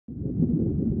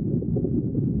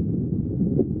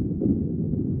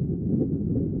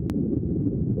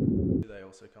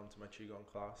Qigong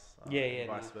class, Yeah,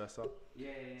 vice versa. yeah.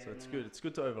 So it's good. It's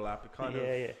good to overlap. It kind of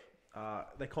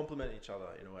they complement each other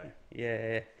in a way.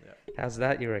 Yeah. Yeah. How's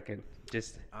that, you reckon?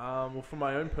 Just Well, from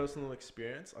my own personal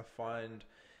experience, I find,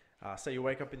 say you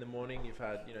wake up in the morning, you've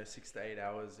had 6 to 8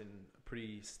 hours in a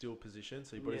pretty still position,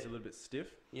 so your body's a little bit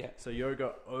stiff. yeah, So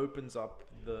yoga opens up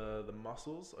the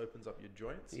muscles, opens up your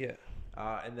joints. yeah,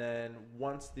 And then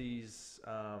once these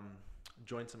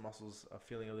joints and muscles are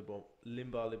feeling a little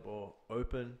more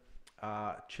open,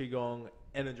 Qigong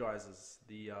energizes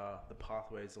the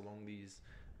pathways along these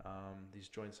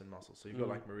joints and muscles. So you've got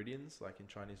like meridians, like in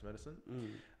Chinese medicine.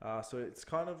 So it's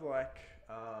kind of like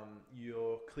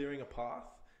you're clearing a path,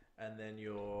 and then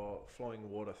you're flowing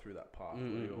water through that path,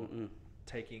 or you're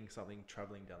taking something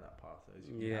traveling down that path. As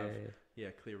you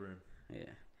have clear room.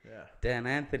 yeah. Yeah. Dan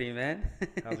Anthony, man.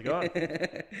 How's it going?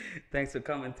 Thanks for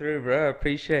coming through, bro.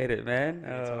 Appreciate it, man.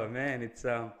 Anytime. Oh man, it's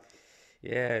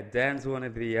Dan's one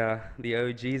of the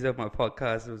OGs of my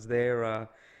podcast. I was there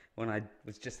when I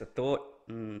was just a thought,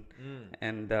 and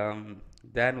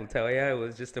Dan will tell you it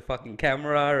was just a fucking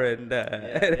camera and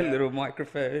a little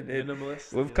microphone.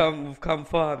 Minimalist. We've come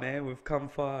far, man. We've come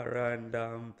far,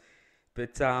 and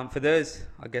but for those,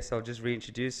 I guess I'll just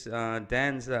reintroduce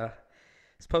Dan's.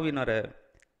 It's probably not a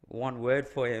one word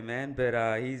for you, man, but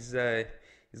he's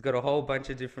got a whole bunch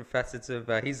of different facets of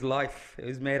his life. It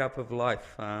was made up of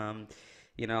life. I've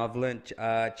learned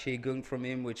Qi-Gong from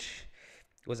him, which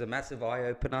was a massive eye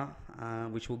opener,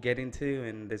 which we'll get into,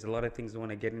 and there's a lot of things I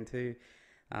want to get into.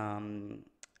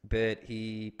 But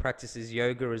he practices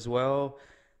yoga as well,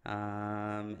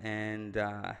 and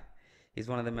he's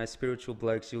one of the most spiritual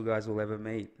blokes you guys will ever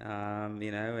meet.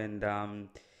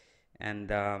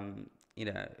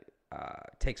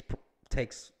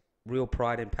 Takes real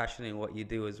pride and passion in what you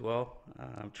do as well,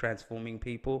 transforming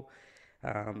people.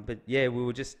 But yeah, we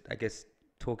were just, I guess,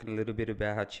 talking a little bit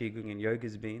about how Qigong and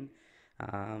yoga's been.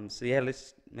 What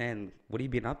have you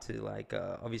been up to? Like,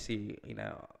 obviously,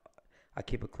 I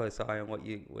keep a close eye on what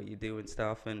you do and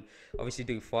stuff, and obviously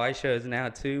doing fire shows now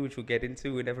too, which we'll get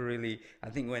into. We never really, I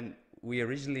think when we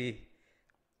originally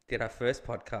did our first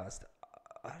podcast,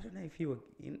 I don't know if you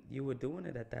were doing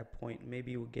it at that point.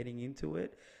 Maybe you were getting into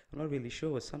it. I'm not really sure.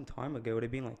 It was some time ago. It would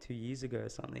have been like 2 years ago or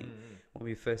something when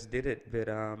we first did it. But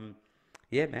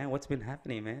yeah, man, what's been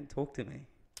happening, man? Talk to me.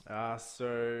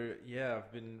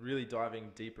 I've been really diving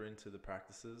deeper into the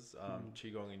practices,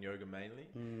 Qigong and yoga mainly.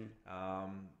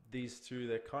 These two,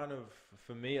 they're kind of,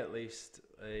 for me at least,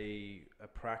 a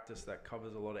practice that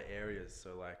covers a lot of areas.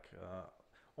 So like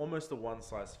almost a one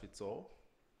size fits all.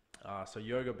 So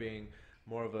yoga being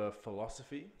more of a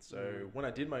philosophy. So when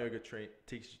I did my yoga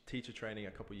teacher training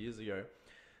a couple of years ago,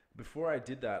 before I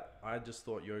did that, I just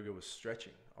thought yoga was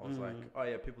stretching. I was like, oh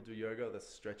yeah, people do yoga, that's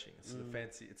stretching. It's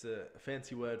a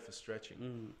fancy word for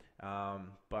stretching.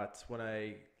 But when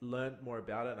I learned more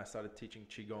about it and I started teaching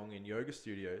Qigong in yoga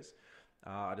studios,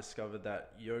 I discovered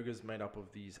that yoga is made up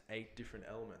of these 8 different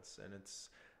elements, and it's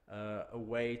a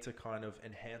way to kind of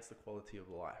enhance the quality of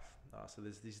life. So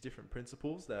there's these different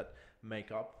principles that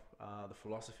make up the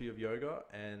philosophy of yoga,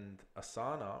 and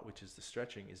asana, which is the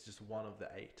stretching, is just one of the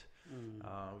 8,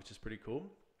 which is pretty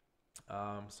cool.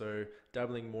 So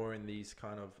dabbling more in these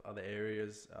kind of other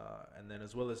areas, and then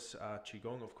as well as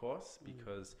Qigong, of course,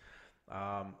 because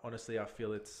honestly, I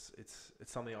feel it's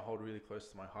something I hold really close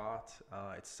to my heart.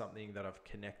 It's something that I've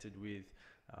connected with,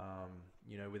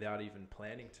 without even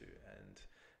planning to, and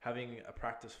having a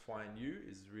practice find you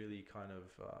is really kind of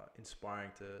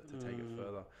inspiring to take it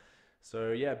further.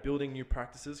 So yeah, building new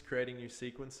practices, creating new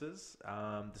sequences,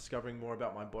 discovering more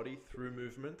about my body through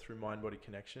movement, through mind-body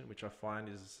connection, which I find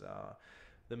is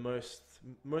the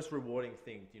most rewarding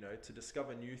thing, to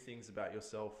discover new things about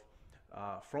yourself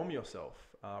from yourself,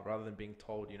 rather than being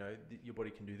told, your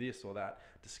body can do this or that.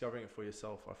 Discovering it for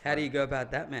yourself. How do you go about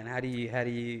that, man? How do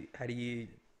you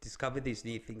discover these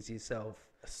new things yourself?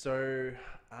 So,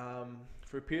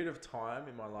 for a period of time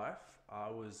in my life, I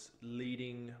was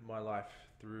leading my life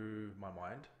through my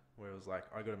mind, where it was like,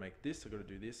 I got to make this, I got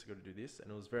to do this, I got to do this. And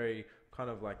it was very kind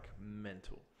of like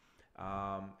mental.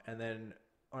 And then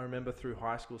I remember through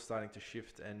high school starting to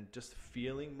shift and just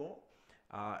feeling more.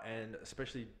 And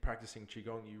especially practicing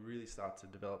Qigong, you really start to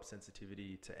develop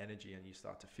sensitivity to energy, and you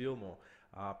start to feel more.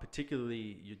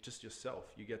 Particularly, you just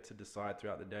yourself. You get to decide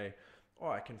throughout the day,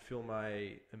 I can feel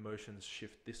my emotions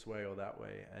shift this way or that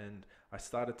way. And I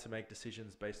started to make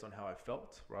decisions based on how I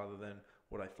felt rather than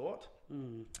what I thought.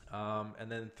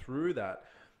 And then through that,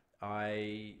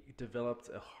 I developed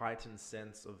a heightened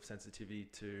sense of sensitivity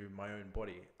to my own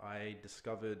body. I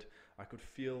discovered I could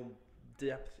feel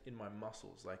depth in my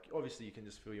muscles. Like, obviously you can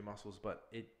just feel your muscles, but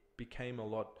it became a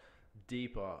lot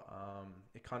deeper.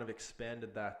 It kind of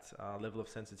expanded that level of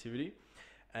sensitivity.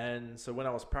 And so when I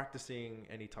was practicing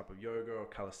any type of yoga or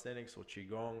calisthenics or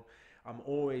Qigong, I'm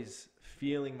always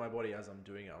feeling my body as I'm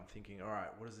doing it. I'm thinking, all right,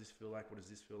 what does this feel like? What does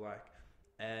this feel like?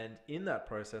 And in that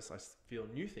process, I feel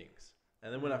new things.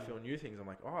 And then when I feel new things, I'm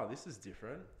like, oh, this is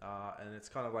different. And it's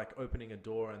kind of like opening a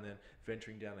door and then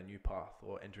venturing down a new path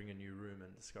or entering a new room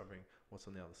and discovering what's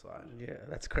on the other side. Yeah,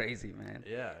 that's crazy, man.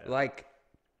 Yeah. Like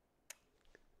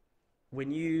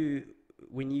when you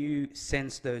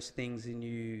sense those things and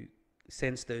you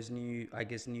sense those new, I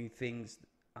guess, new things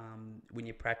when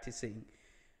you're practicing,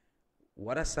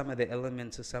 what are some of the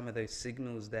elements or some of those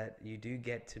signals that you do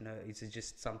get to know? Is it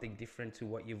just something different to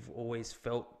what you've always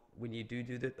felt when you do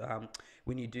the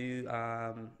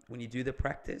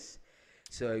practice?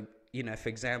 So, you know, for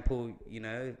example, you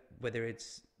know, whether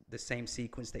it's the same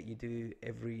sequence that you do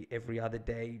every other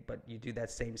day, but you do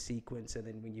that same sequence, and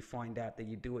then when you find out that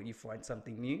you do it, you find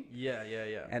something new. Yeah.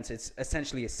 And so it's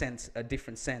essentially a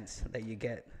different sense that you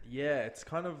get. Yeah, it's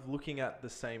kind of looking at the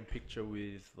same picture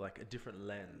with like a different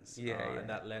lens. And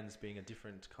that lens being a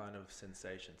different kind of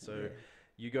sensation. So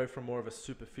you go from more of a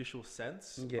superficial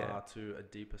sense to a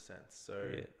deeper sense. So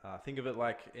think of it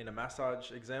like in a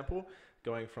massage example,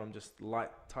 going from just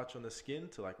light touch on the skin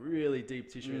to like really deep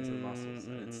tissue into the muscles.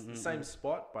 And it's the same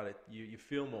spot, but you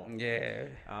feel more. Yeah.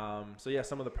 So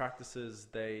some of the practices,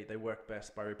 they work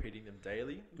best by repeating them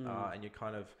daily. And you're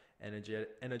kind of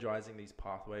energizing these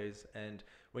pathways. And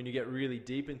when you get really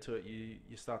deep into it,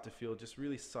 you start to feel just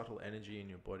really subtle energy in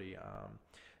your body.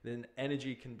 Then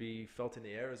energy can be felt in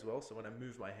the air as well. So when I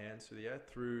move my hands through the air,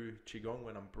 through Qigong,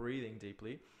 when I'm breathing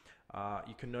deeply,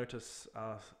 you can notice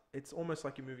it's almost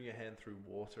like you're moving your hand through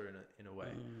water in a way.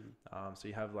 So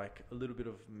you have like a little bit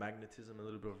of magnetism, a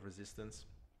little bit of resistance,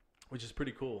 which is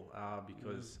pretty cool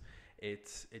because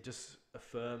it just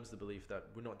affirms the belief that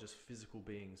we're not just physical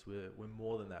beings. We're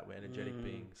more than that. We're energetic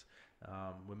beings.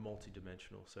 We're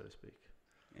multidimensional, so to speak.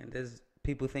 And there's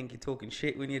people think you're talking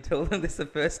shit when you tell them this the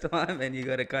first time, and you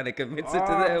got to kind of convince it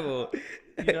to them, or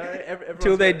you know,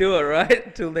 till they do it,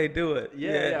 right? Till they do it.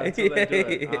 Yeah, until they do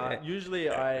it. Usually,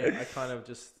 I kind of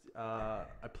just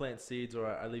I plant seeds or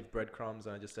I leave breadcrumbs,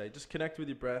 and I just say, just connect with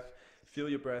your breath, feel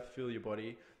your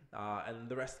body, and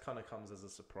the rest kind of comes as a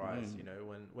surprise. You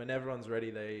know, when everyone's ready,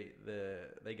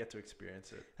 they get to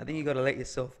experience it. I think you got to let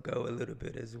yourself go a little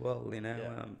bit as well. You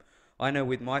know, I know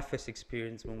with my first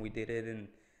experience when we did it, and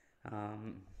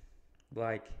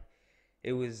like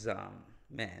it was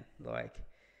man,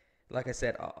 like I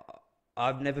said,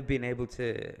 I've never been able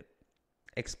to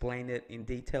explain it in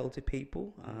detail to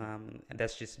people, and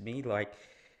that's just me, like,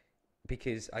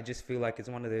 because I just feel like it's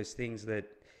one of those things that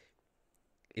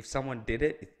if someone did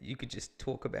it, you could just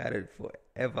talk about it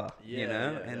forever, you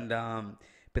know. And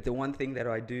but the one thing that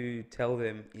I do tell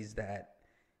them is that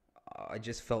I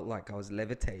just felt like I was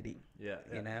levitating,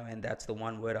 you know, and that's the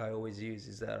one word I always use,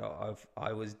 is that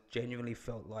I was genuinely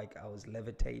felt like I was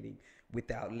levitating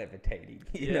without levitating,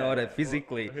 you know what I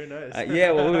physically. Well, who knows?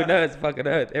 Who knows? Fucking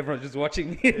earth. Everyone's just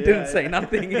watching me, didn't say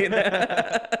nothing, you know.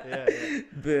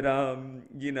 But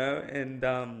you know,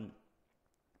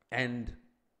 and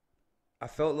I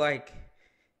felt like,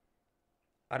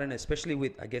 I don't know, especially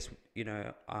with, I guess, you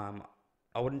know,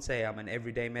 I wouldn't say I'm an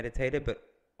everyday meditator, but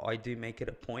I do make it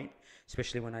a point,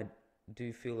 especially when I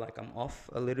do feel like I'm off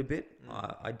a little bit.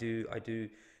 I do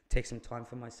take some time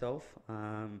for myself,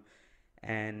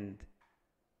 and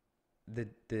the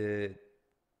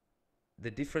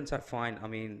difference I find. I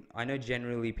mean, I know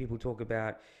generally people talk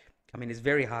about. I mean, it's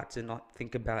very hard to not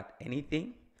think about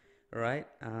anything, right?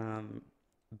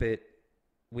 But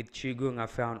with Qigong, I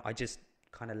found I just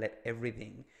kind of let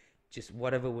everything, just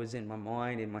whatever was in my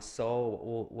mind, in my soul,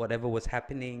 or whatever was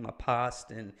happening, my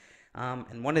past, and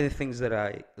one of the things that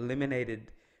I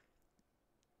eliminated,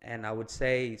 and I would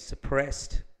say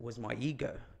suppressed, was my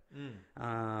ego,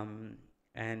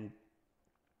 and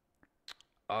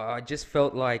I just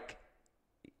felt like,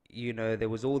 you know, there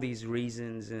was all these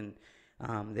reasons, and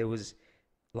there was,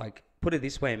 like, put it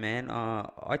this way, man,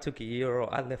 I took a year,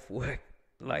 or I left work.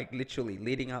 Like literally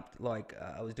leading up, like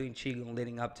I was doing Qigong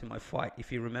leading up to my fight,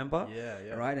 if you remember.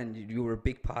 Yeah. Right, and you were a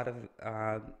big part of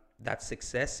that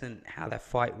success and how that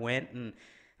fight went. And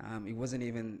it wasn't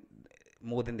even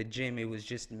more than the gym; it was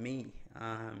just me.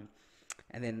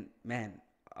 And then, man,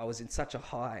 I was in such a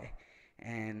high,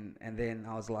 and then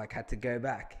I was like, had to go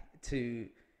back to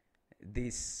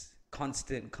this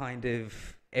constant kind of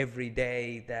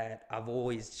everyday that I've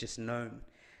always just known,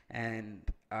 and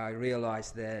I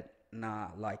realized that. Nah,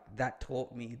 like that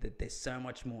taught me that there's so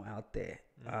much more out there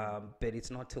But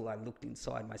it's not till I looked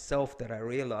inside myself that I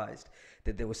realized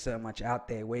that there was so much out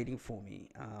there waiting for me,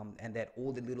 and that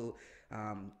all the little,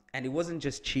 and it wasn't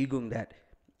just Qigong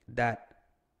that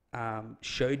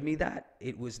showed me that.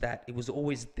 It was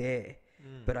always there,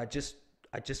 but I just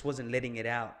wasn't letting it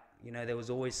out. You know, there was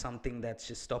always something that's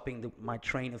just stopping my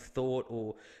train of thought,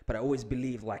 but I always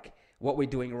believe like what we're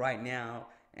doing right now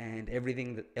and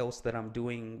everything else that I'm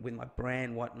doing with my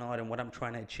brand, whatnot, and what I'm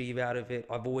trying to achieve out of it,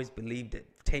 I've always believed it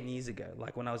 10 years ago.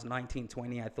 Like when I was 19,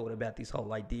 20, I thought about this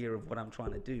whole idea of what I'm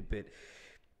trying to do, but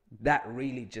that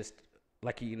really just,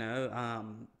 like, you know,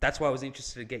 that's why I was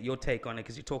interested to get your take on it,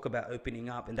 because you talk about opening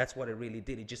up, and that's what it really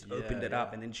did. It just opened it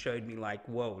up and then showed me like,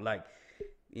 whoa, like,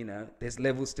 you know, there's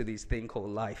levels to this thing called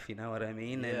life, you know what I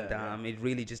mean? And it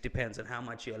really just depends on how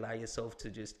much you allow yourself to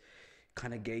just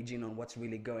kind of gauge in on what's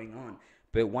really going on.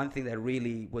 But one thing that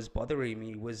really was bothering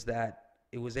me was that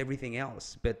it was everything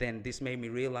else. But then this made me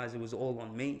realize it was all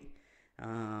on me.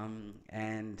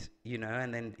 And, you know,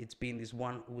 and then it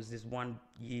was this 1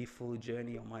 year full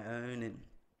journey on my own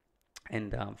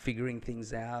and figuring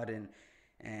things out.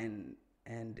 And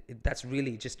that's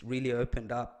really just really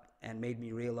opened up and made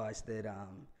me realize that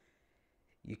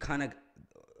you kind of,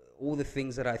 all the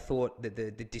things that I thought,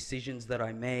 the decisions that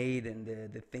I made and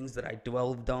the things that I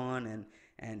dwelled on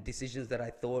and decisions that I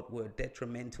thought were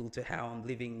detrimental to how I'm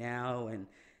living now, and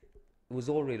it was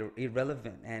all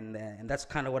irrelevant. And that's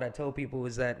kind of what I tell people,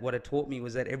 is that what it taught me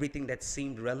was that everything that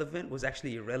seemed relevant was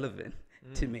actually irrelevant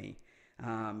to me.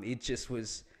 It just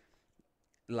was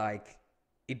like,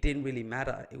 it didn't really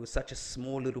matter. It was such a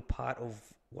small little part of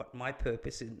what my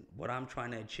purpose and what I'm trying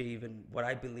to achieve and what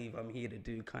I believe I'm here to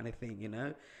do, kind of thing, you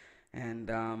know? And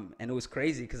it was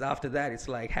crazy, because after that, it's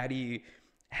like,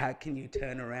 how can you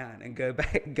turn around and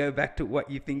go back to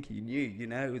what you think you knew? You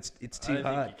know, it's too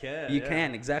hard. You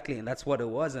can, exactly, and that's what it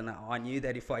was. And I knew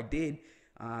that if I did,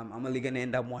 I'm only going to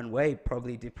end up one way,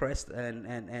 probably depressed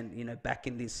and you know, back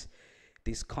in this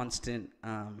constant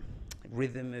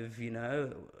rhythm of, you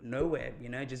know, nowhere. You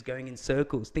know, just going in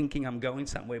circles, thinking I'm going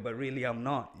somewhere, but really I'm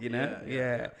not. You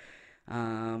know,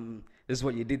 this is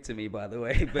what you did to me, by the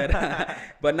way. But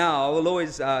but no, I will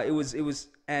always. It was,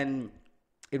 and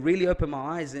it really opened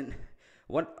my eyes. And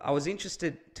what I was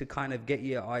interested to kind of get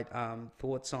your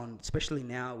thoughts on, especially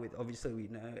now with, obviously, we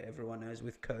know, everyone knows,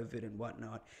 with COVID and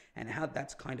whatnot, and how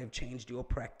that's kind of changed your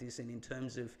practice, and in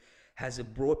terms of, has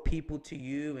it brought people to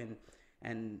you?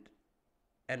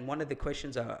 And one of the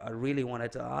questions I really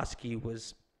wanted to ask you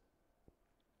was,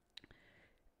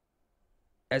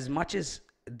 as much as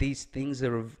these things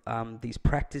are, these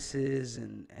practices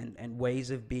and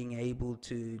ways of being able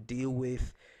to deal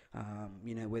with,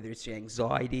 you know, whether it's your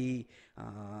anxiety,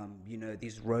 you know,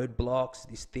 these roadblocks,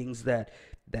 these things that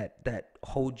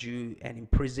hold you and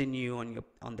imprison you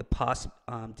on the past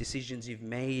decisions you've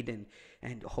made, and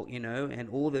you know, and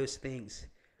all those things,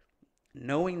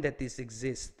 knowing that this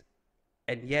exists,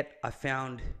 and yet I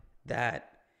found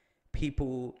that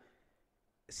people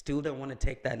still don't want to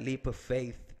take that leap of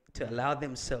faith to allow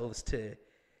themselves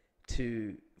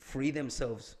to free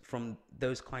themselves from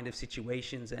those kind of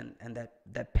situations and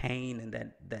that pain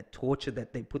and that torture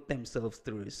that they put themselves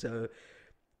through. So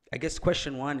I guess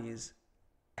question one is,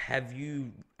 have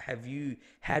you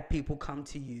had people come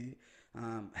to you?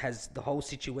 Has the whole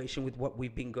situation with what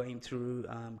we've been going through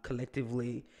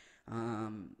collectively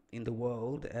in the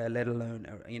world, let alone,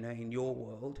 you know, in your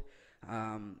world,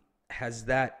 has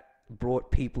that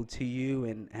brought people to you,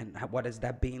 and what has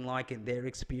that been like in their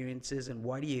experiences? And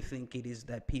why do you think it is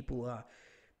that people are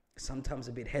sometimes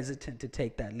a bit hesitant to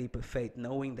take that leap of faith,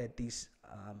 knowing that these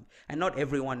and not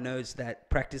everyone knows that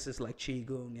practices like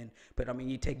Qigong, but I mean,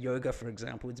 you take yoga, for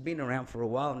example, it's been around for a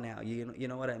while now, you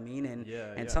know what I mean?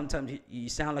 And sometimes you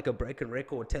sound like a broken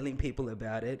record telling people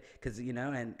about it, because, you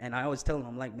know, and I always tell them,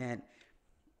 I'm like, man,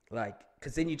 like,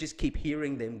 because then you just keep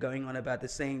hearing them going on about the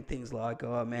same things, like,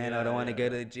 oh man, I don't want to go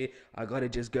to the gym, I gotta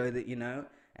just go you know.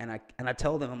 And I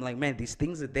tell them, I'm like, man, these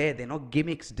things are there. They're not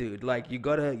gimmicks, dude. Like, you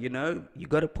gotta, you know, you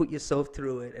gotta put yourself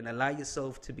through it and allow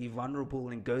yourself to be vulnerable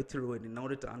and go through it in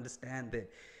order to understand that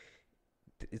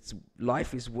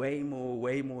life is way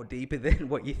more deeper than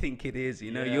what you think it is.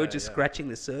 You know, you're just scratching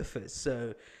the surface.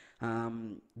 So,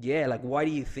 like, why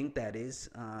do you think that is?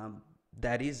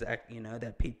 That is, you know,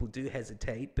 that people do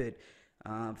hesitate. But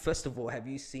first of all, have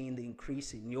you seen the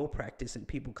increase in your practice and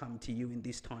people come to you in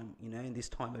this time, you know, in this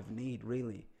time of need,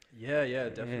 really? Yeah,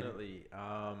 definitely.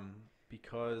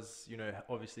 Because, you know,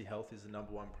 obviously health is the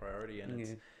number one priority,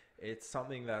 and it's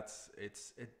something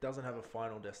it doesn't have a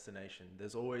final destination.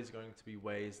 There's always going to be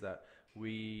ways that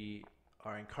we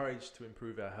are encouraged to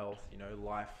improve our health. You know,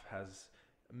 life has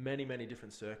many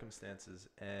different circumstances,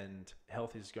 and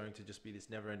health is going to just be this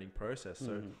never-ending process.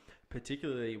 So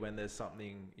particularly when there's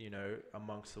something,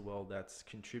 amongst the world that's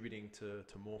contributing to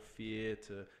more fear,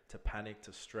 to panic,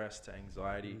 to stress, to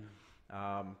anxiety,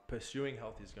 pursuing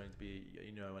health is going to be,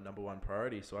 a number one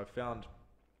priority. So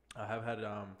I have had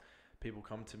people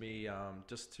come to me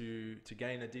just to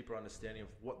gain a deeper understanding of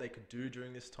what they could do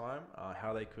during this time,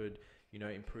 how they could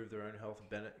improve their own health,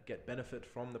 get benefit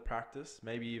from the practice,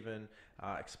 maybe even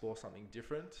explore something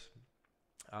different.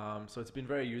 So it's been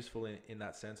very useful in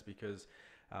that sense because,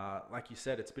 like you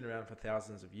said, it's been around for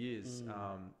thousands of years,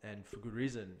 and for good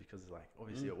reason, because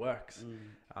obviously it works.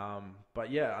 But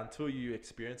yeah, until you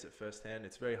experience it firsthand,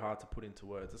 it's very hard to put into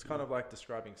words. It's kind of like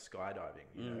describing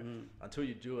skydiving, until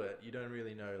you do it, you don't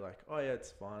really know, oh yeah,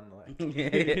 it's fun, kind of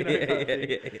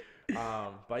thing.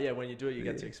 But yeah, when you do it, you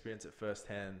get to experience it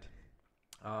firsthand.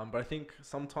 But I think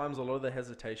sometimes a lot of the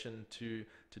hesitation to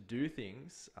do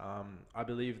things, I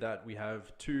believe that we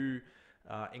have two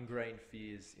ingrained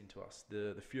fears into us: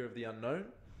 the fear of the unknown,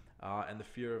 and the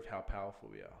fear of how powerful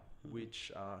we are,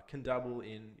 which can dabble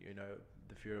in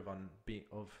the fear of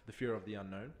the fear of the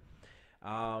unknown.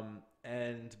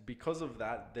 And because of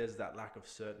that, there's that lack of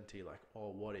certainty,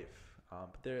 what if?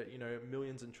 But there are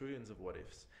millions and trillions of what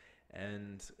ifs,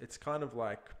 and it's kind of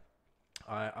like,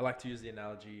 I like to use the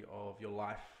analogy of your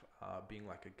life being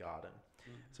like a garden.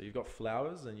 So you've got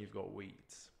flowers and you've got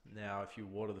weeds. Now, if you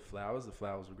water the flowers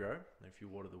will grow. And if you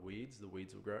water the weeds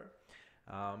will grow.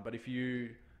 But if you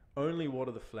only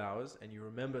water the flowers and you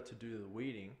remember to do the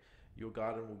weeding, your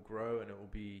garden will grow and it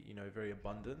will be, very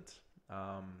abundant.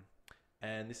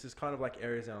 And this is kind of like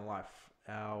areas in our life.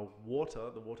 Our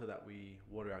water, the water that we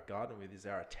water our garden with, is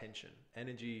our attention.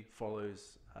 Energy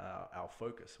follows our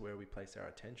focus, where we place our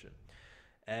attention.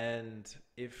 And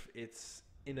if it's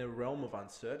in a realm of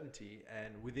uncertainty,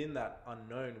 and within that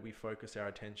unknown, we focus our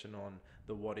attention on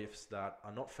the what ifs that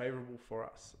are not favorable for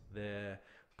us, they're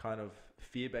kind of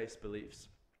fear-based beliefs,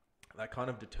 that kind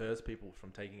of deters people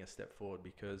from taking a step forward,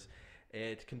 because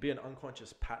it can be an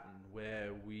unconscious pattern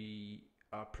where we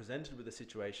are presented with a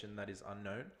situation that is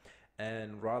unknown,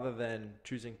 and rather than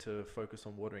choosing to focus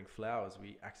on watering flowers,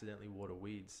 we accidentally water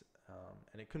weeds.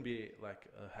 And it can be like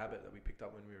a habit that we picked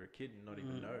up when we were a kid and not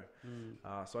even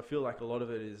know. So I feel like a lot of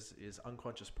it is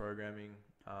unconscious programming,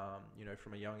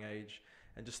 from a young age,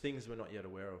 and just things we're not yet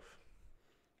aware of.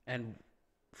 And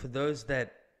for those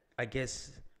that, I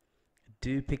guess,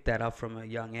 do pick that up from a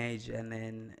young age and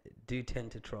then do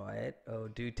tend to try it or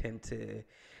do tend to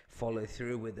follow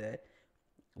through with it,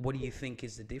 what do you think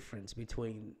is the difference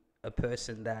between a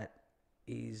person that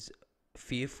is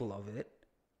fearful of it?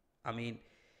 I mean,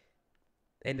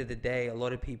 end of the day, a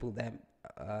lot of people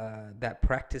that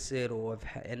practice it or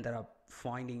have ended up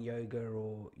finding yoga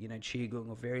or Qi-Gong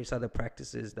or various other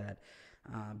practices that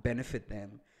benefit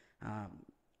them.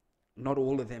 Not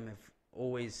all of them have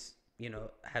always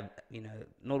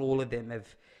not all of them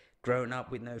have grown up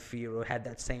with no fear or had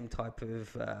that same type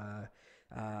of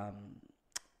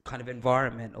kind of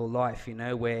environment or life,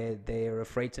 where they're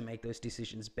afraid to make those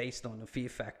decisions based on a fear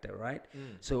factor, right?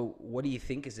 So what do you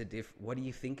think is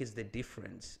the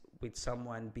difference with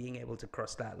someone being able to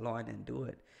cross that line and do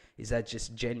it? Is that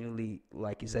just genuinely,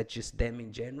 is that just them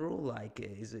in general?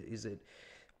 Is it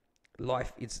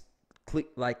life? It's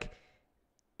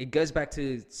it goes back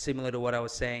to similar to what I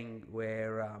was saying,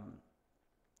 where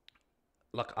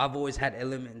I've always had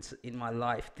elements in my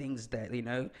life, things that,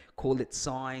 call it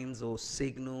signs or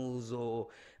signals or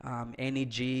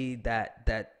energy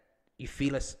that you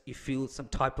feel some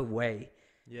type of way.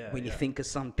 When you think of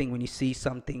something, when you see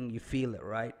something, you feel it,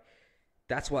 right?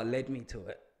 That's what led me to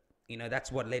it.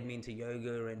 That's what led me into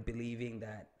yoga and believing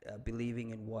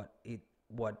in what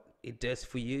it does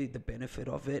for you, the benefit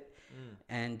of it,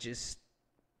 and just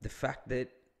the fact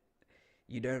that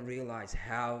you don't realize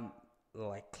how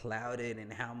clouded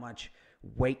and how much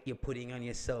weight you're putting on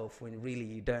yourself when really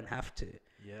you don't have to.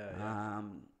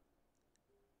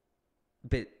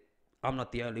 But I'm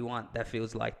not the only one that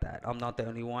feels like that. I'm not the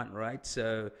only one, right?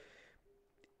 So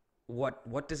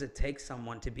what does it take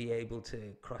someone to be able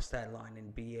to cross that line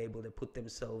and be able to put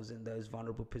themselves in those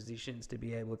vulnerable positions to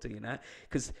be able to,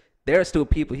 because there are still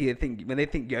people here when they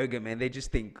think yoga, man, they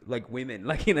just think like women,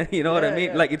 what I mean?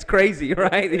 Yeah. It's crazy,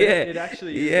 right? It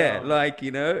actually is.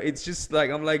 It's just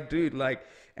I'm like, dude,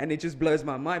 and it just blows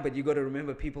my mind. But you got to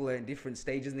remember, people are in different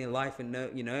stages in their life, and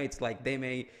it's like they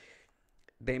may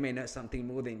know something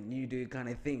more than you do, kind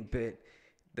of thing. But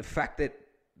the fact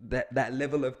that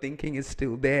level of thinking is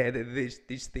still there, that they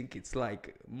just think it's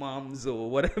like mums or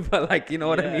whatever, what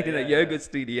I mean, in a yoga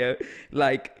studio,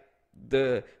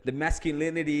 the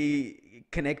masculinity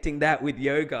connecting that with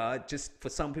yoga just for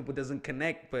some people doesn't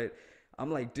connect, but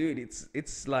I'm like, dude,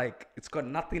 it's like it's got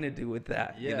nothing to do with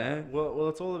that, Yeah. you know? Well,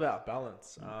 it's all about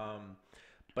balance.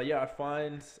 But yeah, I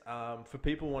find for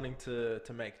people wanting to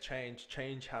make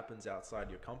change happens outside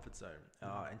your comfort zone,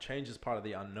 and change is part of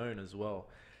the unknown as well.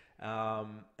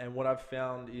 And what I've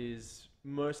found is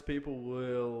most people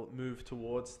will move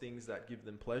towards things that give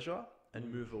them pleasure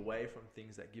and move away from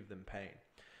things that give them pain.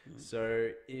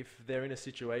 So if they're in a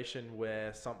situation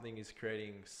where something is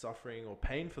creating suffering or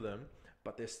pain for them,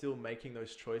 but they're still making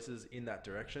those choices in that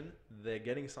direction, they're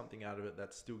getting something out of it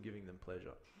that's still giving them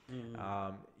pleasure.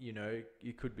 You know,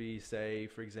 it could be, say,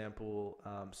 for example,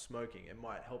 smoking. It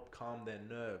might help calm their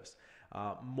nerves,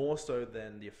 more so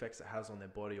than the effects it has on their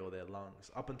body or their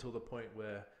lungs, up until the point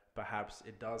where perhaps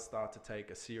it does start to take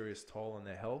a serious toll on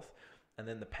their health. And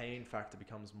then the pain factor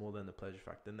becomes more than the pleasure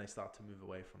factor. Then they start to move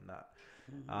away from that.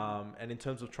 And in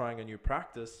terms of trying a new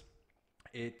practice,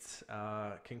 it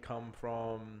can come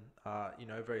from, you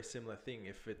know, a very similar thing.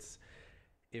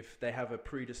 If they have a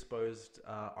predisposed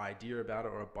idea about it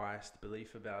or a biased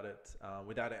belief about it,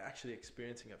 without actually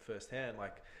experiencing it firsthand,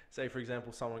 like say, for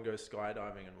example, someone goes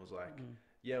skydiving and was like,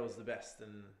 yeah, it was the best.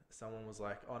 And someone was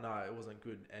like, oh no, it wasn't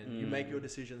good. And you make your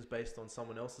decisions based on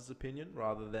someone else's opinion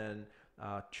rather than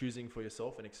choosing for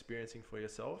yourself and experiencing for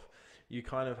yourself. You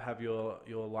kind of have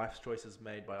your life's choices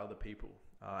made by other people.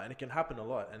 And it can happen a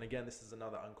lot. And again, this is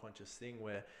another unconscious thing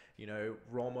where, you know,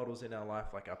 role models in our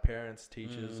life, like our parents,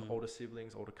 teachers, older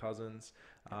siblings, older cousins.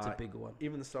 It's a big one.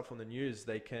 Even the stuff on the news,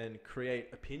 they can create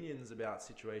opinions about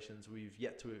situations we've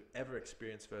yet to ever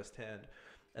experience firsthand.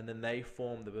 And then they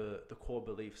form the core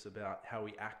beliefs about how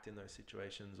we act in those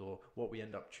situations or what we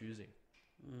end up choosing.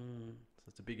 So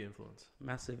it's a big influence.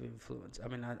 Massive influence. I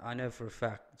mean, I know for a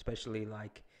fact, especially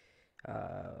like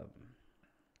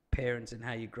parents and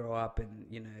how you grow up and,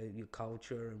 you know, your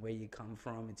culture and where you come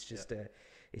from. It's just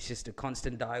a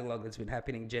constant dialogue that's been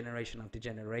happening generation after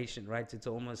generation, right? It's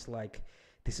almost like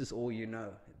this is all you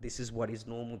know. This is what is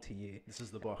normal to you. This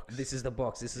is the box. This is the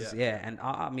box. This is, yeah. And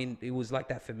I mean, it was like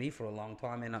that for me for a long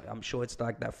time. And I'm sure it's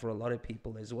like that for a lot of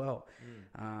people as well.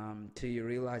 Till you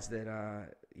realize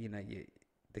that, you know,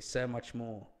 there's so much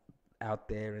more out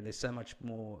there and there's so much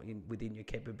more within your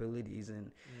capabilities.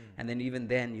 And then even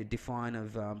then you define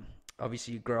of,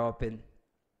 obviously you grow up in,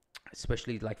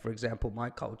 especially like, for example, my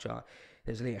culture,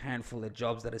 there's only a handful of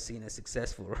jobs that are seen as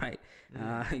successful, right?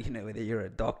 You know, whether you're a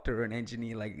doctor or an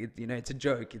engineer, like it, you know, it's a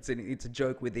joke. It's a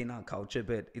joke within our culture,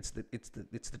 but it's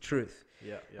the truth.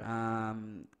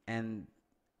 And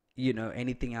you know,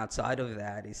 anything outside of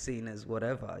that is seen as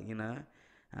whatever, you know.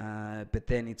 But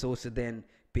then it's also then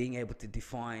being able to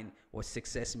define what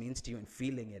success means to you and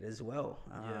feeling it as well.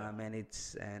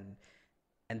 And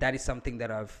that is something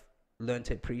that I've learned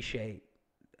to appreciate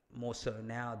more so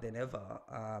now than ever.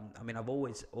 I mean, I've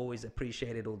always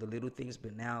appreciated all the little things,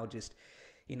 but now just,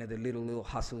 you know, the little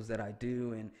hustles that I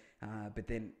do, and but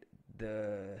then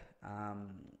the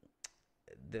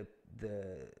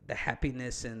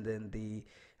happiness, and then the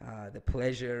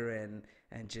pleasure,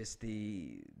 and just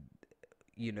the,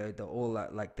 you know, the all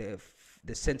like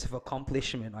the sense of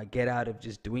accomplishment I get out of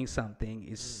just doing something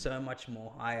is so much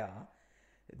more higher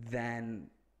than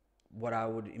what I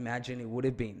would imagine it would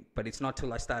have been. But it's not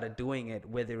till I started doing it,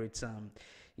 whether it's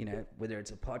you know, whether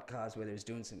it's a podcast, whether it's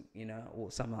doing some, you know, or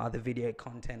some other video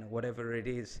content or whatever it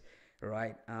is,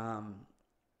 right?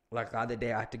 Like the other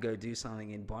day I had to go do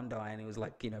something in Bondi, and it was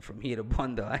like, you know, from here to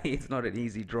Bondi, it's not an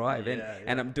easy drive.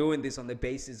 And I'm doing this on the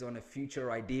basis on a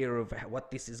future idea of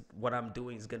what I'm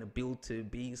doing is going to build to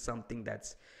be something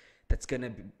that's going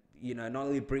to, you know, not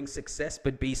only bring success,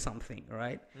 but be something,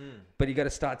 right? But you got to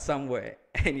start somewhere,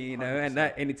 and you know,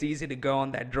 100%. and it's easy to go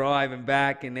on that drive and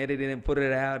back and edit it and put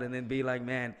it out, and then be like,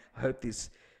 man, I hope this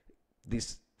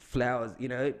flowers, you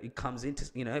know, it comes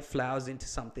into, you know, flowers into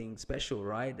something special,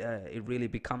 right? It really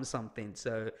becomes something.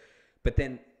 So, but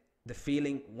then the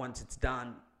feeling once it's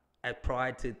done,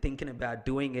 prior to thinking about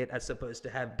doing it, as opposed to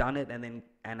have done it and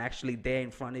actually there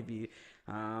in front of you,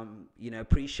 you know,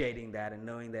 appreciating that and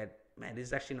knowing that, man, this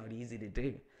is actually not easy to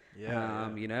do.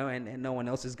 You know, and no one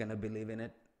else is going to believe in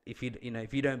it. If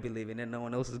you don't believe in it, no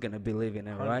one else is going to believe in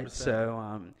it, 100%. Right?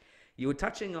 So you were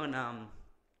touching on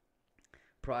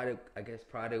prior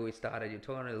to we started, you're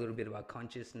talking a little bit about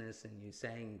consciousness, and you're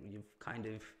saying you've kind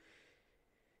of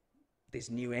this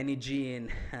new energy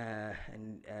and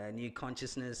new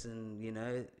consciousness, and you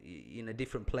know, in a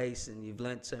different place, and you've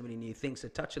learned so many new things. So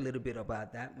touch a little bit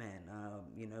about that, man.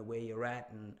 You know, where you're at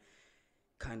and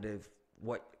kind of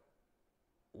what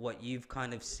you've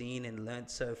kind of seen and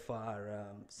learned so far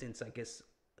since, I guess,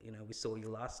 you know, we saw you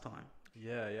last time.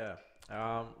 Yeah.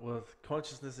 Well,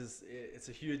 consciousness it's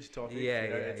a huge topic. Yeah, you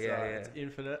know, yeah. it's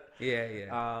infinite.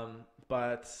 Yeah.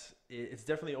 But it's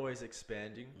definitely always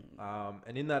expanding.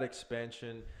 And in that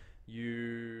expansion,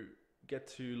 you get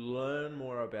to learn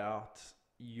more about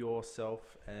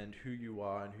yourself and who you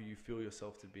are and who you feel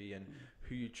yourself to be and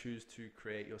who you choose to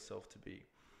create yourself to be.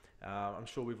 I'm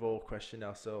sure we've all questioned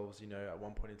ourselves, you know, at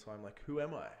one point in time, like, who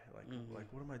am I? Like,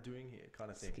 what am I doing here?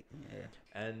 Kind of thing. Yeah.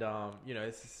 And, you know,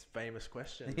 it's this famous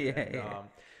question. Yeah, and, yeah.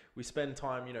 We spend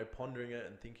time, you know, pondering it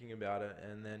and thinking about it.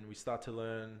 And then we start to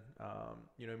learn,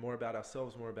 you know, more about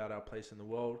ourselves, more about our place in the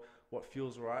world, what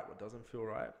feels right, what doesn't feel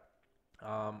right.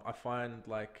 I find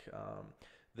like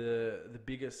the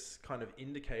biggest kind of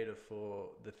indicator for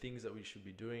the things that we should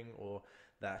be doing or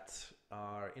that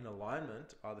are in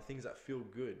alignment are the things that feel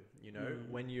good. You know,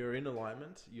 when you're in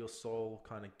alignment, your soul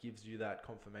kind of gives you that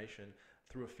confirmation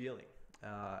through a feeling,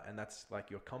 and that's like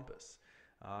your compass.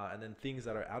 And then things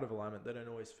that are out of alignment, they don't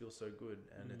always feel so good,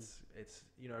 and it's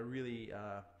you know, a really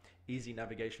easy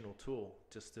navigational tool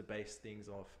just to base things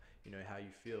off, you know, how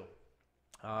you feel.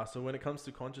 So when it comes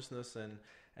to consciousness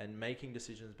and making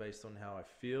decisions based on how I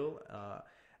feel,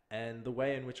 and the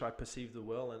way in which I perceive the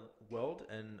world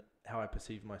and how I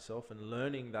perceive myself, and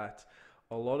learning that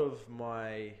a lot of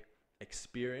my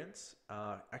experience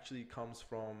actually comes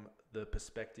from the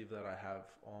perspective that I have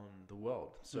on the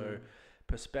world. So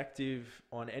perspective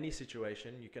on any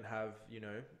situation, you can have, you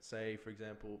know, say, for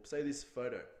example, say this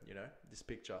photo, you know, this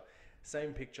picture.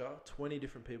 Same picture, 20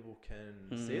 different people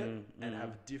can see it and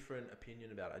have different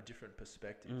opinion about it, a different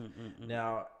perspective.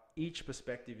 Now, each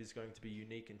perspective is going to be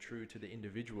unique and true to the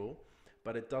individual,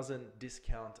 but it doesn't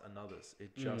discount another's.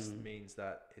 It just means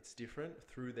that it's different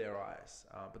through their eyes.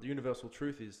 But the universal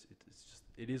truth is,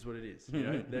 it is what it is. You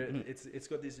know, it's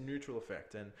got this neutral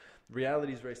effect, and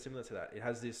reality is very similar to that. It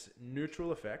has this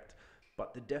neutral effect,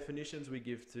 but the definitions we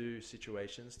give to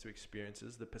situations, to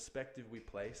experiences, the perspective we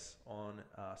place on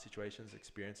situations,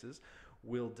 experiences,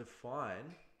 will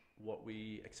define what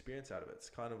we experience out of it. It's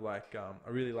kind of like, I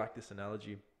really like this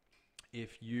analogy.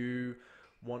 If you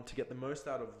want to get the most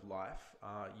out of life,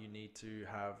 you need to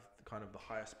have kind of the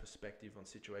highest perspective on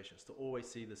situations, to always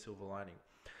see the silver lining.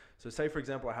 So say, for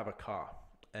example, I have a car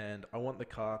and I want the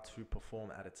car to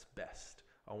perform at its best.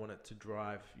 I want it to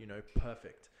drive, you know,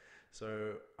 perfect.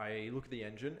 So I look at the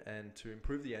engine, and to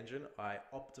improve the engine, I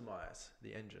optimize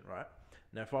the engine, right?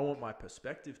 Now, if I want my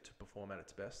perspective to perform at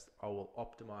its best, I will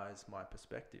optimize my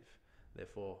perspective,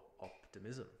 therefore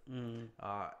optimism.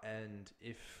 And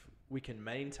if we can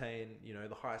maintain, you know,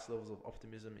 the highest levels of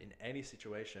optimism in any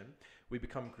situation, we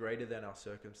become greater than our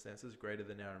circumstances, greater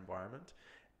than our environment.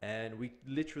 And we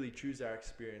literally choose our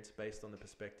experience based on the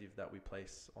perspective that we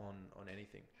place on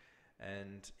anything.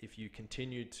 And if you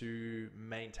continue to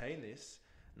maintain this,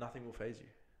 nothing will faze you.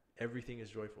 Everything is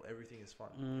joyful. Everything is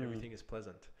fun. Everything is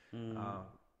pleasant.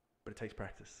 But it takes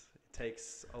practice. It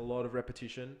takes a lot of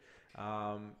repetition.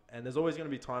 And there's always going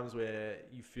to be times where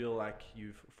you feel like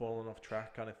you've fallen off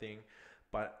track, kind of thing.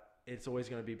 But it's always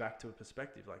going to be back to a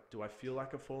perspective. Like, do I feel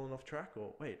like I've fallen off track?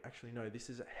 Or wait, actually, no, this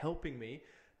is helping me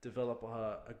develop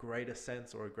a greater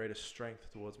sense or a greater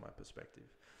strength towards my perspective.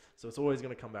 So it's always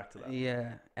going to come back to that.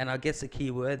 Yeah, and I guess the key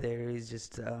word there is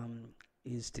just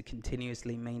is to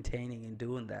continuously maintaining and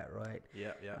doing that, right?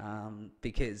 Yeah.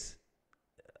 Because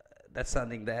that's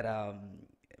something that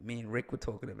me and Rick were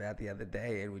talking about the other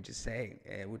day, and we're just saying,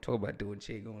 we're talking about doing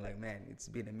Qigong. Like, man, it's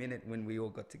been a minute when we all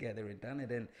got together and done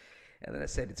it, and then I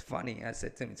said it's funny. I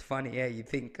said to him, it's funny. Yeah, you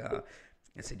think? I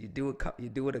said you do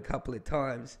it a couple of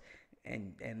times.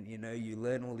 And you know, you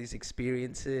learn all these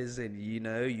experiences, and you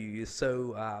know, you're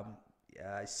so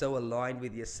aligned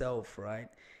with yourself, right?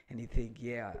 And you think,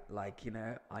 yeah, like, you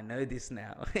know, I know this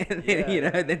now. And then, you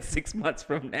know, then 6 months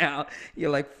from now, you're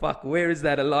like, fuck, where is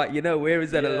that alignment? You know, where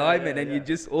is that alignment? And you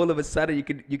just all of a sudden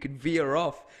you could veer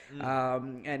off.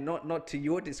 And not to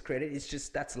your discredit, it's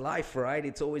just that's life, right?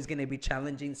 It's always going to be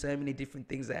challenging. So many different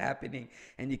things are happening,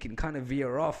 and you can kind of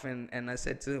veer off. And I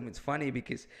said to him, it's funny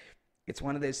because it's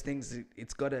one of those things. You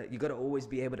gotta always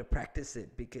be able to practice it,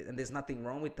 and there's nothing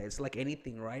wrong with that. It's like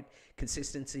anything, right?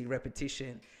 Consistency,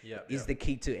 repetition is the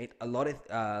key to it. A lot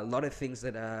of things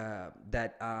that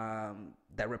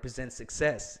represent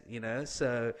success, you know.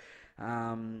 So,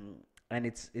 and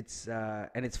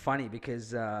it's funny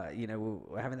because you know,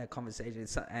 we're having that conversation,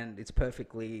 and it's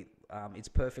perfect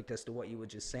as to what you were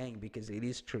just saying, because it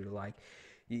is true. Like,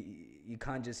 you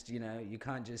can't just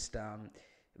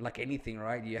like anything,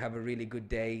 right? You have a really good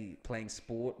day playing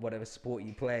sport, whatever sport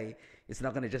you play, it's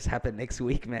not going to just happen next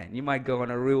week, man. You might go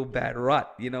on a real bad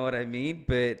rut, you know what I mean?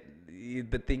 But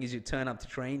the thing is, you turn up to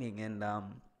training, and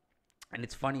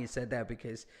it's funny you said that,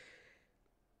 because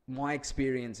my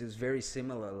experience is very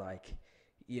similar. Like,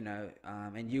 you know,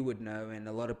 and you would know, and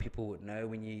a lot of people would know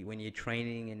when you're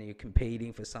training and you're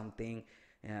competing for something.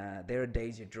 There are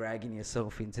days you're dragging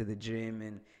yourself into the gym,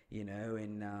 and you know, you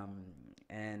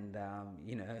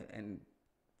know, and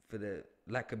for the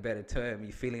lack of better term,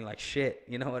 you're feeling like shit.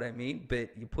 You know what I mean? But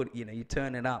you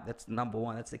turn it up. That's number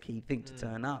one. That's the key thing, to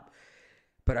turn up.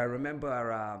 But I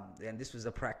remember, and this was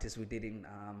a practice we did in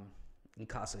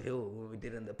Castle Hill, we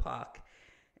did in the park.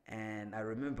 And I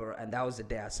remember, and that was the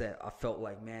day I felt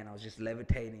like, man, I was just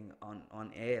levitating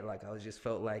on air. Like, I was just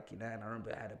felt like, you know, and I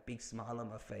remember I had a big smile on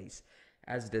my face,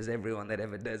 as does everyone that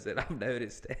ever does it. I've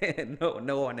noticed.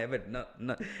 no one ever,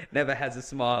 never has a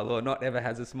smile, or not ever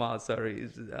has a smile, sorry.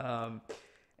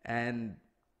 And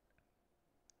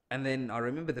then I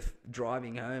remember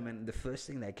driving home, and the first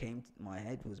thing that came to my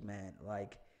head was, man,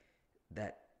 like,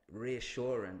 that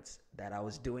reassurance that I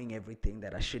was doing everything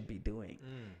that I should be doing,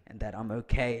 and that I'm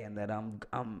okay, and that I'm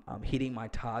hitting my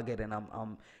target, and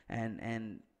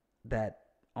and that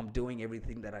I'm doing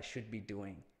everything that I should be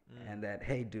doing, and that,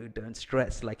 hey dude, don't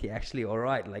stress, like, you're actually all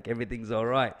right, like everything's all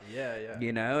right. Yeah.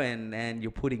 You know, and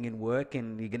you're putting in work,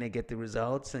 and you're gonna get the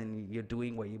results, and you're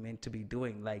doing what you're meant to be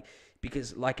doing. Like,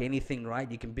 because like anything, right,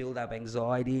 you can build up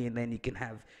anxiety, and then you can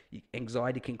have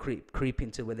anxiety can creep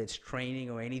into whether it's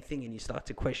training or anything, and you start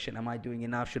to question, am I doing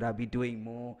enough? Should I be doing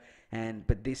more?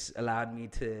 But this allowed me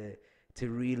to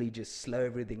really just slow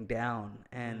everything down,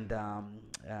 and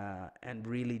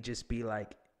really just be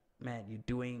like, man, you're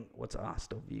doing what's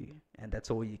asked of you, and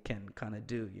that's all you can kind of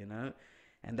do, you know.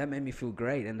 And that made me feel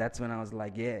great, and that's when I was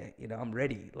like, yeah, you know, I'm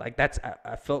ready. Like,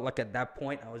 I felt like at that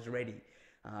point I was ready.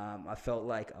 I felt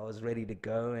like I was ready to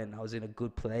go, and I was in a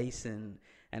good place, and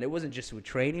it wasn't just with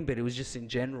training, but it was just in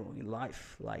general in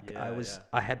life. Like,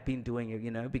 I had been doing it, you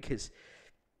know, because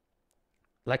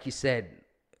like you said,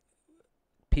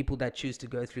 people that choose to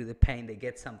go through the pain, they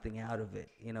get something out of it.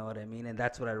 You know what I mean? And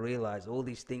that's what I realized. All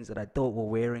these things that I thought were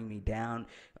wearing me down,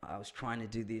 I was trying to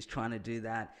do this, trying to do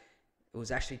that. It was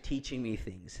actually teaching me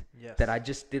things that I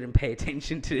just didn't pay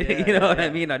attention to. You know what I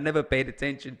mean? I never paid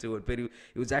attention to it, but it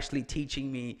was actually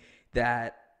teaching me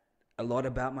that a lot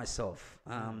about myself.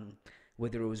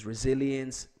 Whether it was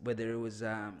resilience, whether it was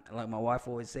like my wife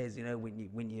always says, you know,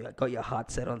 when you got your heart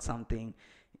set on something,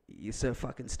 you're so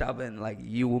fucking stubborn, like,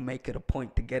 you will make it a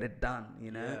point to get it done,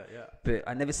 you know. But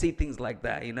I never see things like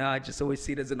that, you know. I just always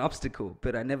see it as an obstacle.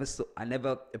 But I never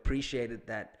appreciated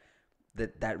that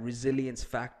resilience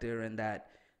factor, and that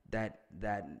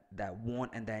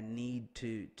want and that need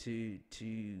to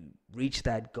reach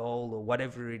that goal or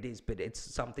whatever it is. But it's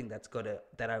something that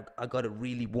I gotta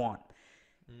really want.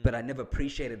 But I never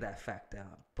appreciated that factor.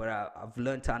 But I've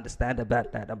learned to understand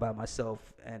about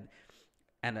myself, and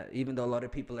even though a lot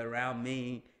of people around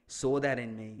me saw that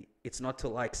in me, it's not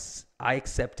till like I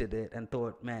accepted it and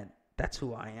thought, man, that's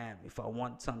who I am. If I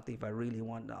want something, if I really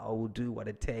want, I will do what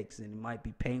it takes, and it might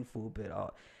be painful,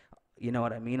 but you know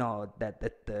what I mean? Or that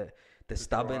the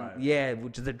stubborn, drive.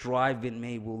 Which is the drive in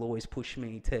me will always push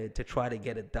me to try to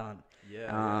get it done.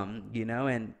 You know,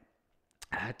 and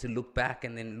I had to look back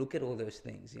and then look at all those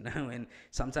things, you know. And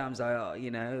sometimes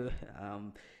you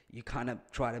kind of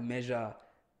try to measure,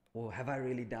 well, have I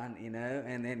really done, you know?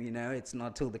 And then, you know, it's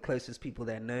not till the closest people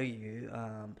that know you,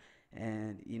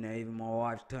 and, you know, even my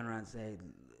wife turn around and say,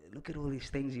 look at all these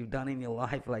things you've done in your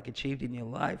life, like achieved in your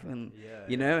life. And,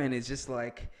 you know, and it's just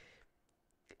like,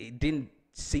 it didn't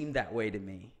seem that way to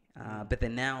me. But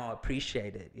then now I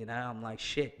appreciate it, you know. I'm like,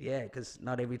 shit, yeah, because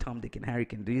not every Tom, Dick, and Harry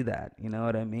can do that, you know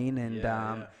what I mean? And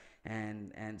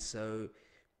and so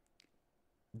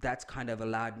that's kind of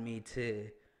allowed me to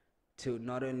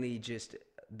not only just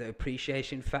the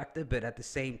appreciation factor, but at the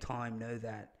same time know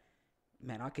that,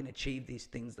 man, I can achieve these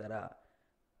things that are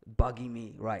bugging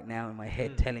me right now in my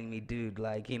head, telling me, dude,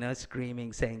 like, you know,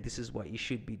 screaming, saying this is what you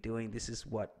should be doing, this is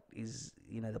what is,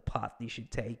 you know, the path you should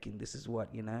take, and this is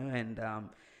what, you know.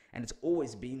 And it's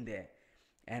always been there,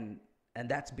 and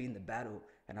that's been the battle.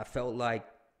 And I felt like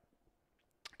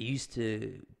it used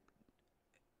to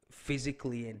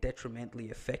physically and detrimentally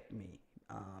affect me,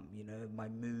 you know, my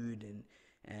mood,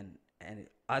 and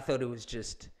I thought it was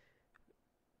just,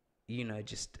 you know,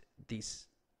 just these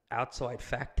outside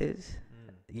factors,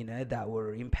 you know, that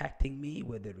were impacting me,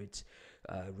 whether it's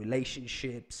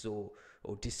relationships or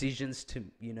or decisions to,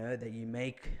 you know, that you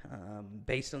make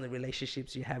based on the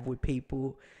relationships you have with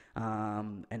people,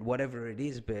 and whatever it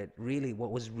is. But really,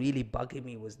 what was really bugging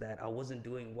me was that I wasn't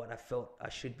doing what I felt I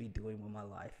should be doing with my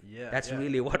life. Yeah, That's yeah.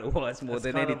 really what it was, more That's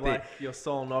than kind anything. of like your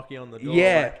soul knocking on the door.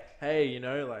 Yeah. Like, hey, you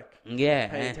know, like, Yeah,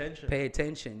 pay attention. Pay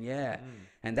attention, yeah.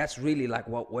 And that's really like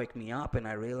what woke me up, and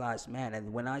I realized, man,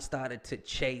 and when I started to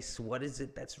chase what is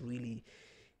it that's really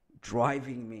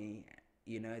driving me,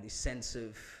 you know, this sense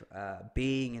of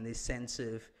being, and this sense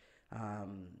of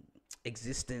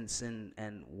existence,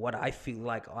 and what I feel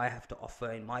like I have to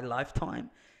offer in my lifetime,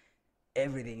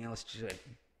 everything else just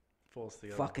Falls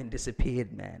together. fucking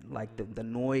disappeared, man. Like the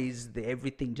noise, the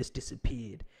everything just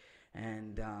disappeared.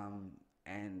 And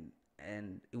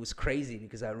it was crazy,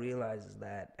 because I realized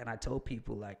that, and I told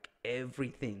people, like,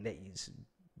 everything that is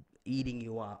eating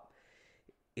you up,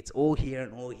 it's all here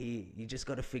and all here. You just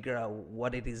got to figure out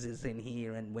what it is in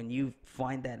here. And when you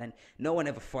find that, and no one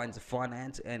ever finds a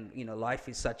finance, and, you know, life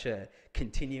is such a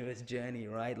continuous journey,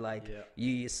 right? Like,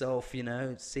 you yourself, you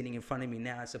know, sitting in front of me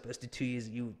now, as opposed to 2 years,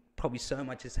 you probably so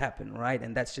much has happened, right?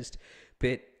 And that's just,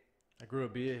 but I grew a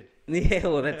beard. yeah,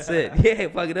 well, that's it. Yeah,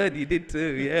 fucking oath, you did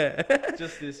too. Yeah.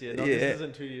 Just this year. No, this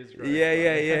isn't 2 years growth.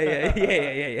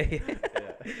 Yeah.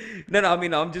 No, I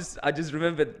mean, I just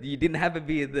remember you didn't have a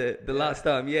beard the last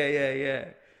time. Yeah.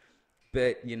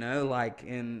 But, you know, like,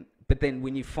 but then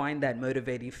when you find that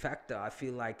motivating factor, I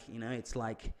feel like, you know, it's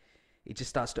like, it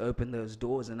just starts to open those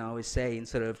doors. And I always say,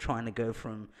 instead of trying to go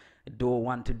from door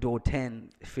 1 to door 10,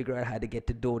 figure out how to get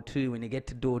to door 2. When you get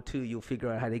to door 2, you'll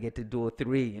figure out how to get to door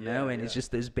 3, you know. And it's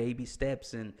just those baby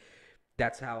steps. And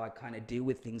that's how I kind of deal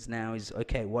with things now, is,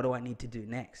 okay, what do I need to do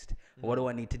next? What do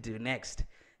I need to do next?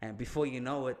 And before you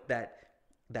know it,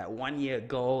 that 1 year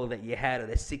goal that you had, or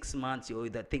the 6 months, or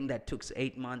that thing that took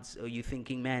 8 months, or you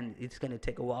thinking, man, it's going to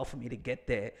take a while for me to get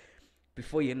there.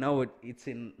 Before you know it, it's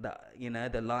in the, you know,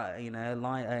 the line, you know,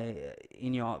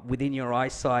 in your, within your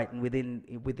eyesight, and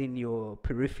within your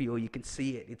peripheral, you can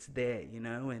see it. It's there, you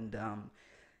know. And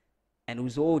it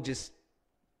was all just,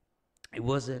 it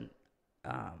wasn't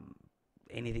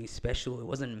anything special. It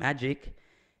wasn't magic.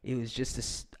 It was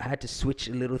just I had to switch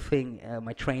a little thing,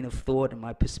 my train of thought and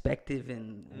my perspective,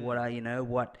 and what I, you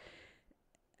know,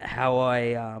 how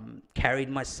I carried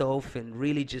myself, and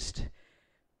really just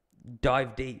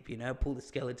dive deep, you know, pull the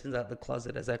skeletons out of the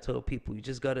closet, as I told people. You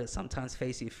just got to sometimes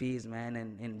face your fears, man,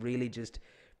 and really just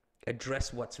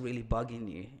address what's really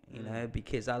bugging you, you know,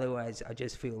 because otherwise I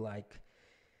just feel like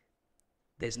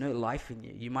there's no life in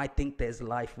you. You might think there's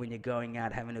life when you're going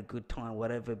out having a good time,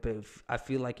 whatever, but I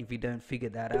feel like if you don't figure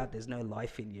that out, there's no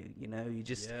life in you, you know. You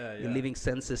just, you're living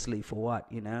senselessly for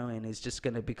what, you know, and it's just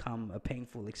going to become a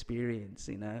painful experience,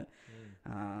 you know.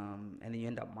 And then you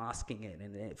end up masking it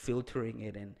and filtering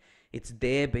it, and it's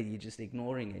there, but you're just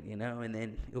ignoring it, you know, and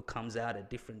then it comes out at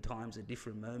different times, at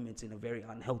different moments, in a very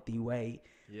unhealthy way.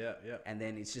 And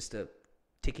then it's just a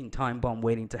ticking time bomb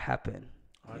waiting to happen.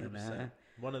 100%. You know?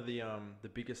 One of the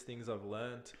biggest things I've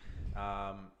learned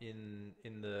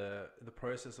in the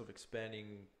process of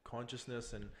expanding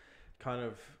consciousness, and kind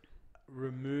of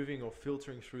removing or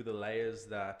filtering through the layers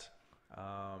that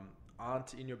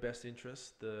aren't in your best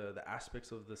interest, the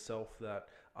aspects of the self that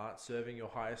aren't serving your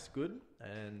highest good,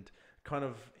 and kind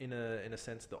of in a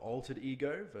sense the altered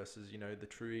ego versus, you know, the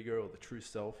true ego or the true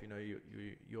self, you know,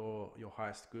 your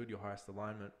highest good, your highest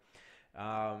alignment.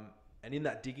 And in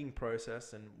that digging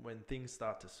process, and when things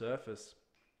start to surface,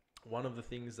 one of the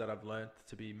things that I've learned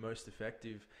to be most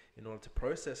effective in order to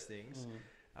process things,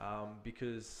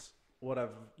 because what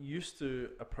I've used to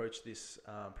approach this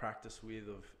practice with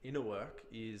of inner work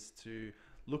is to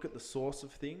look at the source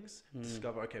of things,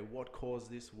 discover, okay, what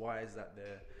caused this? Why is that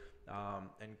there?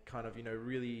 And kind of, you know,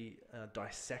 really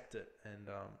dissect it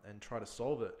and try to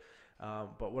solve it.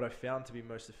 But what I found to be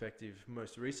most effective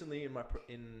most recently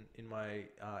in my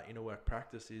inner work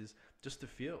practice is just to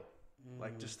feel,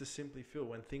 like just to simply feel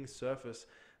when things surface,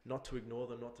 not to ignore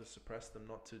them, not to suppress them,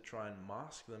 not to try and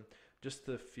mask them, just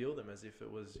to feel them as if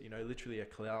it was, you know, literally a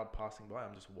cloud passing by.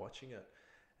 I'm just watching it,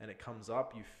 and it comes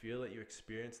up, you feel it, you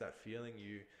experience that feeling,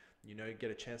 you know,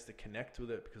 get a chance to connect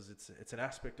with it, because it's an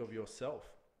aspect of yourself,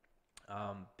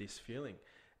 this feeling.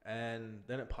 And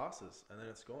then it passes, and then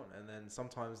it's gone. And then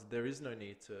sometimes there is no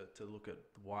need to look at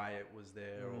why it was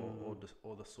there,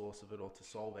 or the source of it, or to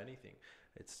solve anything.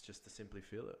 It's just to simply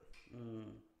feel it.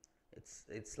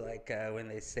 It's like when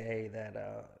they say that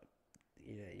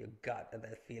you know, your gut and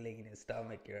that feeling in your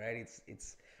stomach, right?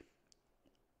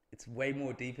 It's way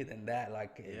more deeper than that.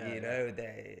 Like you know,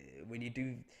 when you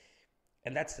do,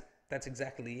 and that's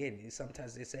exactly it.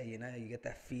 Sometimes they say, you know, you get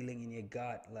that feeling in your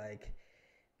gut, like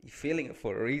you're feeling it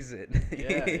for a reason.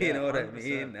 Yeah, You yeah, know what I 100%.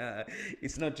 mean?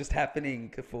 It's not just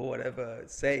happening for whatever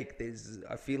sake.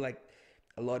 I feel like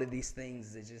a lot of these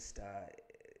things are just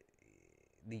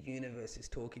the universe is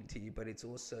talking to you, but it's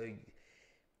also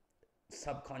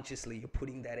subconsciously you're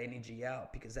putting that energy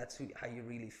out because that's how you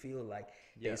really feel. Like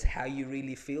Yeah, there's how you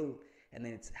really feel, and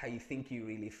then it's how you think you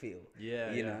really feel.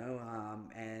 yeah, You yeah. know,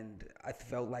 and I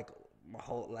felt like my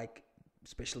whole like,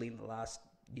 especially in the last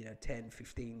 10,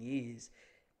 15 years,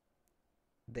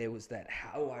 there was that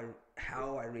how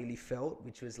I really felt,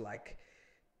 which was like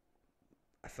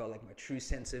I felt like my true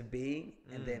sense of being,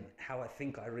 and then how I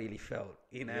think I really felt.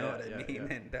 You know Yeah, what I yeah, mean?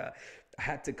 yeah. And I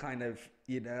had to kind of,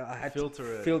 I had Filter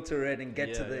to it. filter it and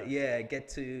get to Yeah, the yeah. get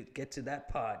to that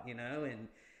part, and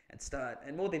start.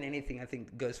 And more than anything, I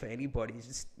think goes for anybody. Is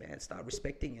just man, start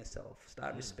respecting yourself.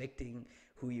 Start respecting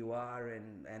who you are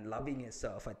and loving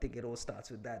yourself. I think it all starts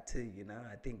with that too.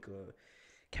 I think.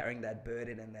 Carrying that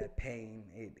burden and that pain,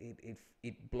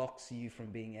 it blocks you from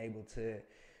being able to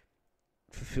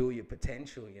fulfill your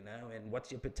potential, and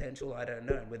what's your potential, I don't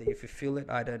know, and whether you fulfill it,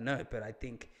 I don't know, but I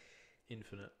think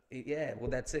Infinite. yeah, well,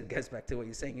 that's it. Goes back to what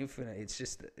you're saying, infinite. It's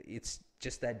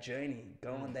just that journey.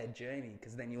 Go on that journey,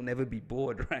 because then you'll never be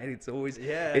bored, right? It's always,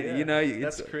 Yeah, you yeah. know,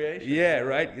 it's That's creation. yeah, Yeah,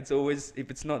 right. It's always,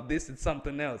 if it's not this, it's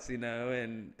something else, and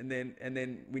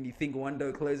then when you think one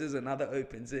door closes, another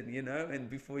opens, and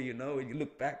before you know it, you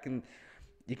look back and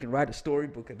you can write a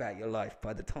storybook about your life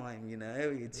by the time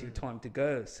it's your time to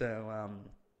go. So,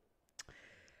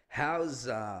 how's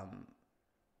um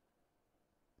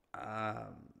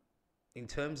in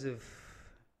terms of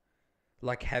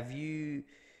like, have you,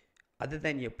 other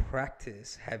than your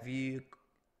practice, have you,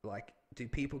 like, do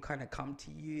people kind of come to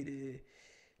you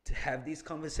to have these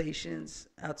conversations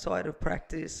outside of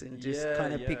practice and just yeah,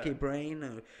 kind of pick yeah. your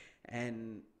brain,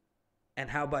 and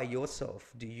how about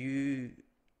yourself? Do you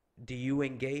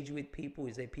engage with people?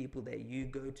 Is there people that you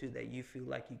go to that you feel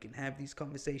like you can have these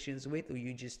conversations with, or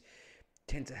you just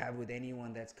tend to have with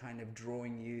anyone that's kind of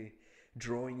drawing you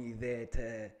there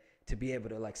to be able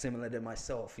to, like, similar to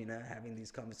myself, having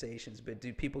these conversations? But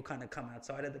do people kind of come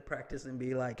outside of the practice and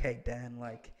be like, hey Dan,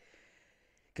 like,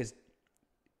 because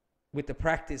with the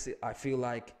practice I feel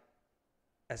like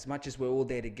as much as we're all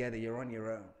there together, you're on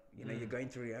your own. You're going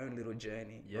through your own little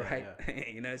journey, Yeah, right?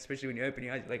 yeah. Especially when you open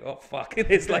your eyes, you're like, oh fuck,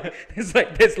 there's like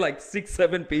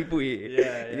 6-7 people here.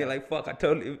 Yeah, And yeah. you're like, fuck,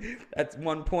 at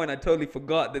one point I totally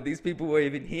forgot that these people were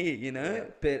even here, Yeah.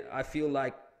 But I feel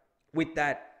like with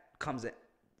that comes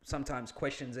sometimes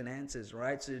questions and answers,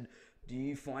 right? So do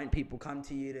you find people come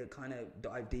to you to kind of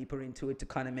dive deeper into it to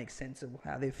kind of make sense of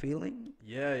how they're feeling?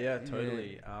 Yeah, yeah,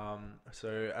 totally.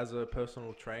 So as a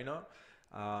personal trainer,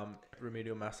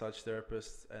 remedial massage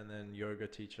therapist, and then yoga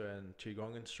teacher and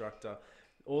Qigong instructor,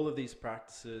 all of these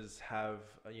practices have,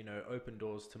 open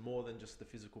doors to more than just the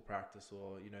physical practice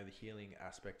or, the healing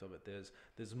aspect of it.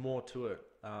 There's more to it.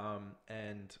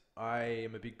 And I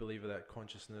am a big believer that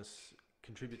consciousness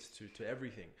contributes to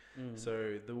everything.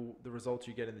 So the results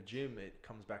you get in the gym, it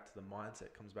comes back to the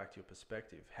mindset, comes back to your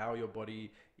perspective. How your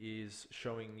body is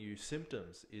showing you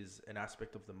symptoms is an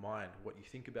aspect of the mind. What you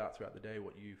think about throughout the day,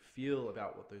 what you feel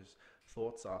about what those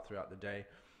thoughts are throughout the day,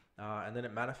 and then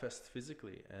it manifests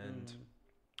physically. And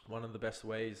one of the best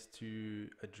ways to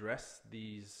address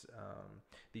these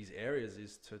areas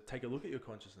is to take a look at your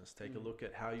consciousness, take a look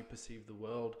at how you perceive the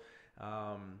world.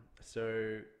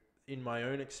 So in my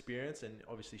own experience, and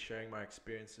obviously sharing my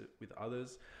experience with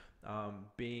others,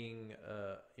 being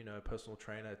a personal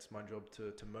trainer, it's my job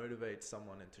to motivate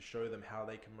someone and to show them how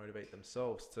they can motivate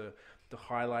themselves, to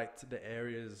highlight the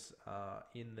areas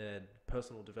in their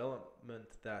personal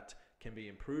development that can be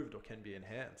improved or can be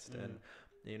enhanced. And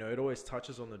it always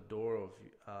touches on the door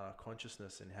of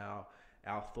consciousness, and how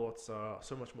our thoughts are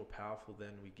so much more powerful than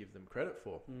we give them credit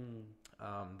for.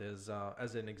 There's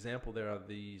as an example, there are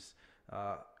these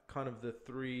kind of the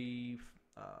three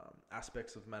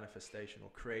aspects of manifestation or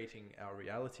creating our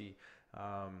reality.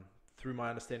 Through my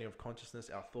understanding of consciousness,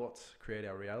 our thoughts create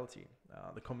our reality.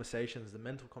 The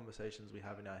mental conversations we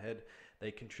have in our head,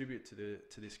 they contribute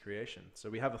to this creation. So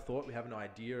we have a thought, we have an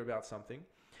idea about something,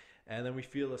 and then we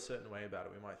feel a certain way about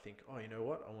it. We might think, oh, you know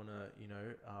what? I want to,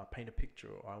 paint a picture,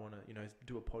 or I want to,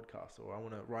 do a podcast, or I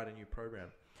want to write a new program.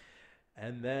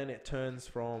 And then it turns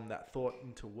from that thought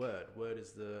into word. Word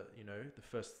is the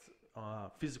first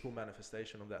physical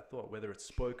manifestation of that thought, whether it's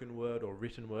spoken word or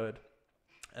written word.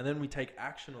 And then we take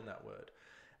action on that word.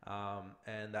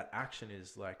 And that action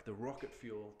is like the rocket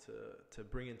fuel to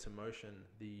bring into motion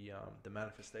the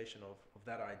manifestation of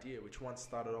that idea, which once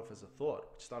started off as a thought,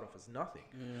 which started off as nothing.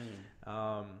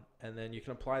 And then you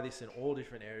can apply this in all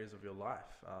different areas of your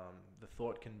life. The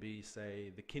thought can be,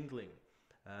 say, the kindling.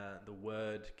 The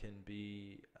word can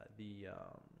be the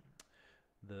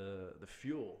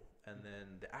fuel, and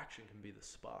then the action can be the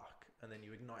spark, and then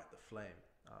you ignite the flame,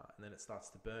 and then it starts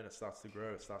to burn, it starts to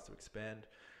grow, it starts to expand.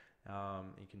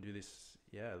 You can do this,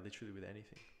 literally with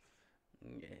anything.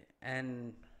 Yeah,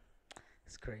 and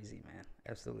it's crazy, man.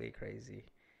 Absolutely crazy.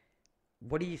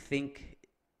 What do you think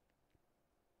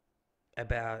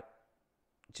about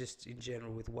just in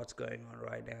general with what's going on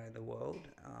right now in the world?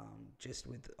 Just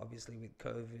with obviously with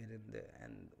COVID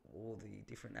and all the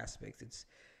different aspects,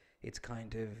 it's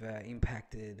kind of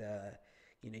impacted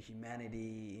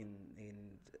humanity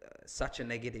in such a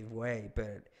negative way,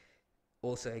 but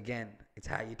also again, it's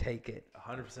how you take it.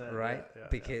 100%, right?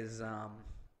 Because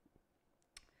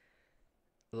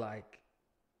like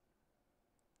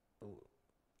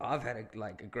I've had a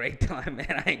great time,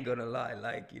 man. I ain't gonna lie.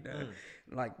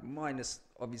 Like minus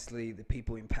obviously the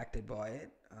people impacted by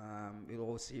it, in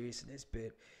all seriousness,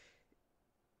 but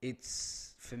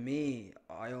it's, for me,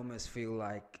 I almost feel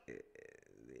like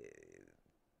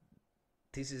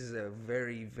this is a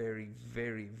very, very,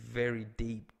 very, very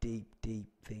deep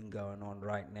thing going on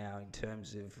right now in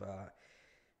terms of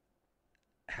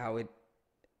how it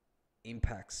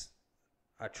impacts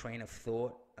our train of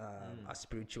thought, our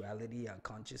spirituality, our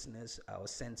consciousness, our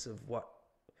sense of what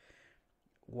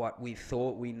we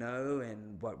thought we know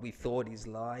and what we thought is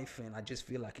life. And I just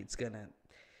feel like it's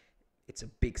a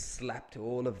big slap to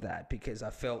all of that, because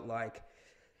I felt like,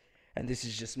 and this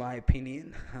is just my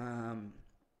opinion,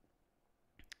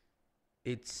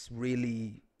 it's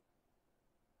really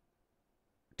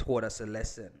taught us a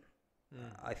lesson.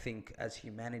 I think as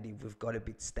humanity, we've got a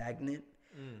bit stagnant.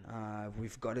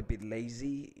 We've got a bit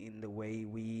lazy in the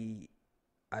way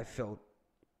I felt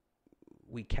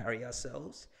we carry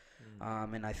ourselves.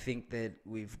 And I think that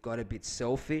we've got a bit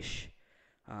selfish,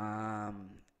 and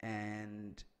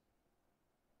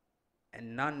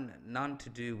none to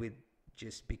do with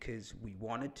just because we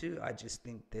wanted to. I just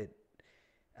think that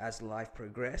as life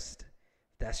progressed,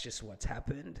 that's just what's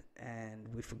happened, and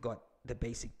we forgot the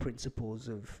basic principles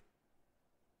of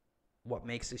what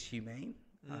makes us humane.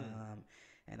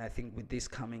 And I think with this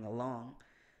coming along,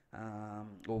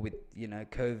 or with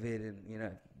COVID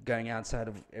and going outside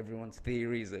of everyone's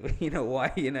theories of why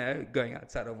going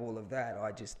outside of all of that,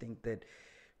 I just think that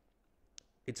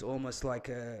it's almost like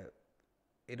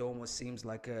it almost seems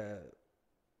like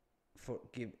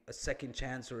give a second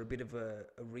chance or a bit of a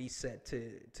reset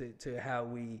to how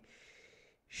we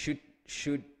should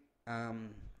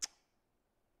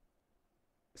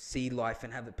see life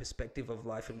and have a perspective of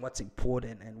life and what's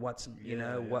important and what's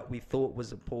what we thought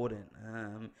was important.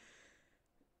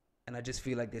 And I just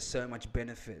feel like there's so much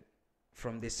benefit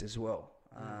from this as well.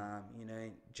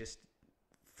 Just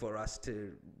for us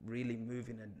to really move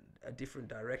in a different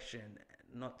direction,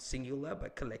 not singular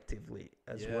but collectively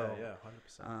as well. Yeah,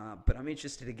 100%. But I'm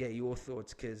interested to get your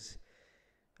thoughts, because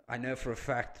I know for a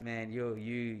fact, man, you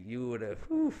would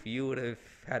have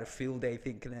had a field day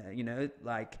thinking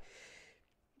that,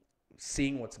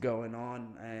 seeing what's going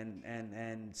on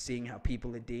and seeing how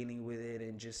people are dealing with it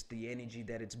and just the energy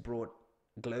that it's brought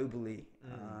globally.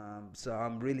 So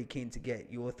I'm really keen to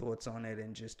get your thoughts on it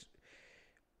and just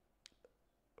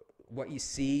what you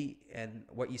see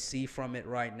from it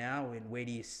right now, and where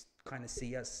do you kind of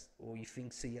see us, or you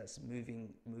see us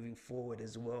moving forward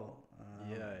as well.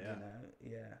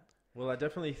 Well, I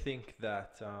definitely think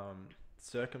that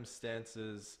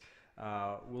circumstances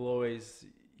will always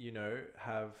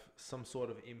have some sort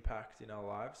of impact in our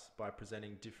lives by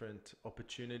presenting different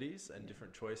opportunities and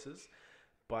different choices.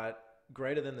 But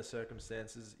greater than the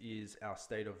circumstances is our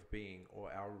state of being,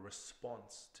 or our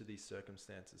response to these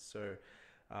circumstances. So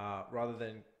rather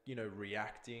than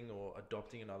reacting or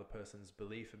adopting another person's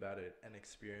belief about it and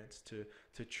experience,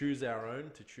 to choose our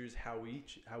own, to choose how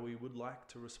we would like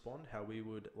to respond, how we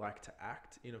would like to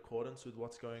act in accordance with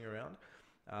what's going around,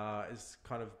 has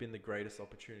kind of been the greatest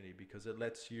opportunity, because it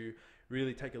lets you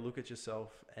really take a look at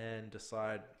yourself and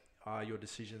decide, are your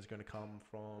decisions going to come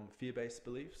from fear-based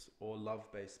beliefs or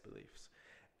love-based beliefs?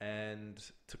 And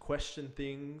to question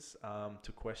things,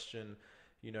 to question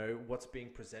what's being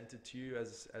presented to you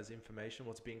as information,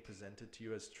 what's being presented to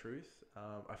you as truth.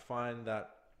 I find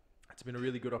that it's been a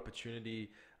really good opportunity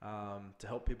to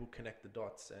help people connect the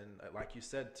dots, and like you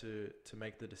said, to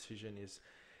make the decision is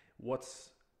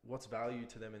what's value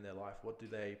to them in their life, what do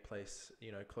they place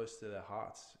close to their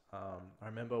hearts. I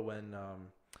remember when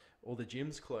all the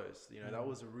gyms closed. You know, that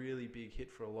was a really big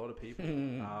hit for a lot of people.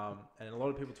 And a lot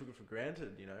of people took it for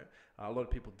granted, you know. A lot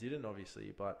of people didn't,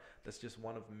 obviously, but that's just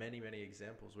one of many, many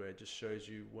examples where it just shows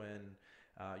you when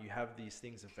you have these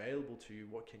things available to you,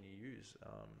 what can you use?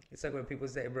 It's like when people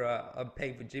say, bro, I'm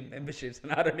paying for gym memberships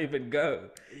and I don't even go.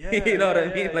 Yeah, you know what I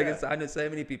yeah, mean? Like, yeah. I know so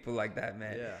many people like that,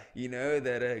 man. Yeah. You know,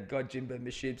 that got gym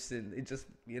memberships and it just,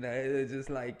 you know, it's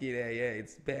just like,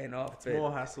 it's paying off. It's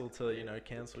more hassle to, you know,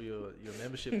 cancel your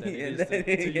membership than it Yeah, is to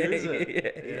use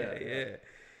it.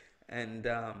 Yeah.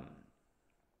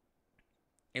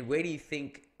 And where do you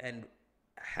think, and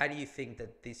how do you think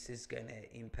that this is going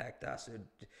to impact us, or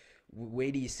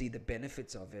where do you see the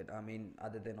benefits of it? I mean,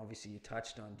 other than obviously you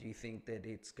touched on, do you think that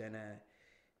it's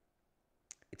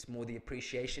more the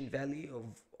appreciation value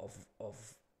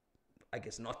of I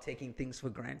guess not taking things for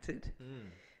granted?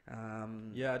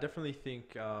 Yeah, I definitely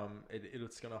think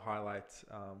it's going to highlight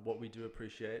what we do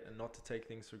appreciate and not to take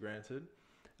things for granted,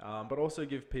 but also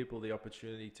give people the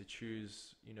opportunity to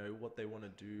choose, you know, what they want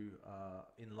to do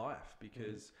in life,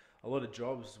 because a lot of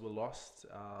jobs were lost.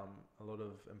 A lot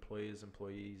of employees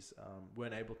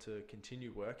weren't able to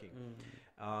continue working.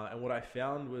 And what I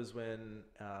found was when,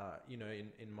 you know,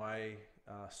 in my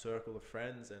circle of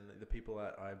friends and the people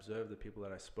that I observed, the people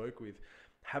that I spoke with,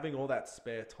 having all that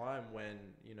spare time when,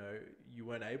 you know, you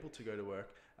weren't able to go to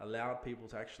work allowed people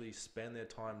to actually spend their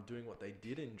time doing what they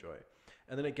did enjoy.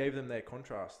 And then it gave them their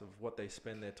contrast of what they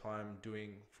spend their time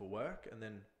doing for work and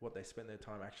then what they spent their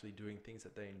time actually doing things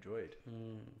that they enjoyed.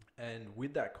 And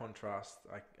with that contrast,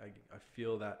 I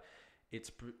feel that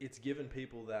it's given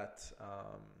people that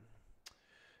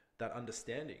that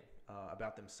understanding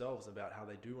about themselves, about how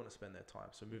they do want to spend their time.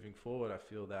 So moving forward, I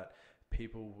feel that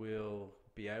people will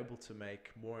be able to make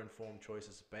more informed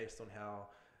choices based on how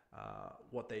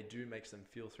what they do makes them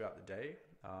feel throughout the day,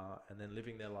 and then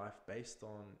living their life based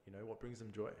on, you know, what brings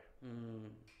them joy.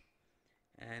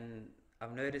 And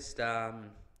I've noticed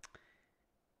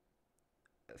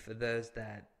for those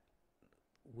that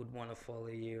would want to follow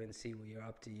you and see what you're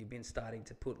up to, you've been starting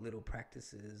to put little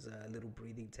practices, little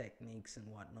breathing techniques and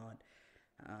whatnot,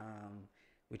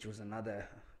 which was another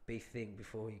big thing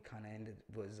before we kind of ended,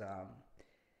 was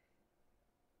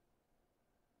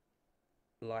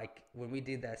like when we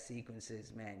did that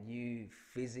sequences, man, you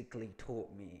physically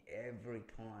taught me every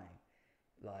time,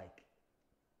 like,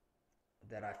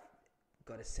 that I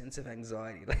got a sense of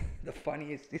anxiety. Like, the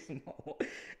funniest is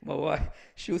my wife,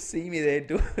 she'll see me there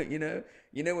doing, you know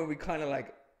when we kind of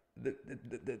like the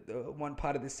one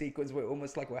part of the sequence where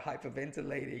almost like we're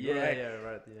hyperventilating, right? Yeah,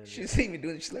 right. Yeah, she'll see me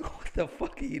doing it. She's like, what the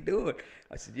fuck are you doing?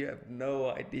 I said, you have no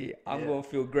idea. I'm gonna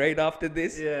feel great after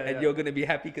this, and you're gonna be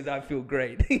happy because I feel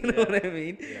great. You know what I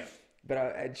mean? Yeah.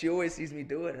 But and she always sees me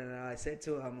do it, and I said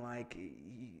to her, I'm like,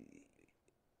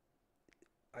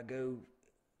 I go,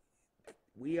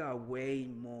 we are way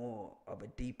more of a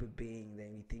deeper being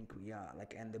than we think we are.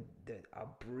 Like, and our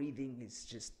breathing is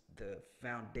just the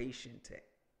foundation to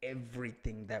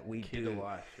everything that we Key do. to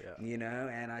life, yeah. You know,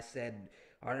 and I said,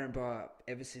 I remember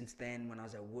ever since then when I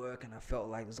was at work and I felt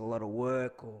like there's a lot of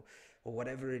work or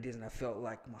whatever it is, and I felt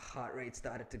like my heart rate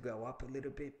started to go up a little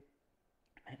bit,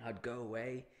 and I'd go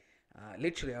away.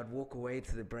 Literally, I'd walk away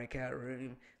to the breakout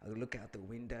room, I'd look out the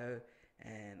window,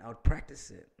 and I'd practice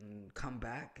it and come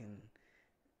back, and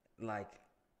like,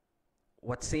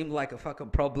 what seemed like a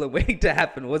fucking problem waiting to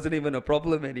happen wasn't even a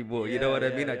problem anymore. You know what I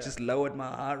mean? I just lowered my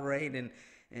heart rate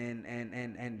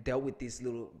and dealt with these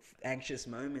little anxious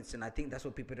moments. And I think that's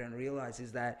what people don't realize,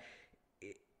 is that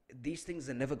these things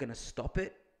are never going to stop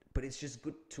it, but it's just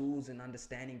good tools and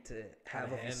understanding to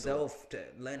have of yourself to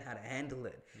learn how to handle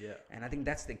it. Yeah. And I think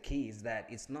that's the key, is that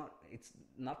it's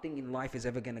nothing in life is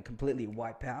ever going to completely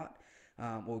wipe out.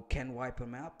 Or can wipe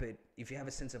them out, but if you have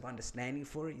a sense of understanding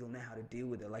for it, you'll know how to deal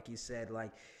with it. Like you said,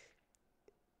 like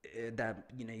that,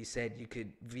 you know, you said you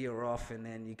could veer off, and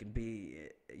then you could be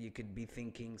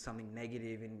thinking something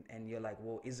negative, and you're like,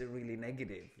 well, is it really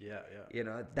negative? Yeah. You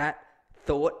know, that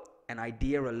thought and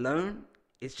idea alone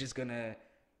is just gonna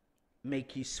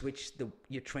make you switch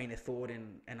your train of thought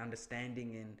and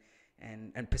understanding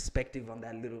and perspective on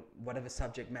that little, whatever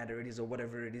subject matter it is or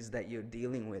whatever it is that you're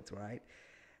dealing with, right?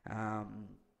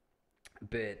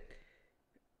 But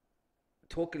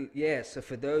so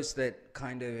for those that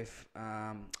kind of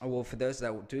for those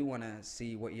that do want to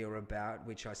see what you're about,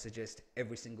 which I suggest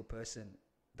every single person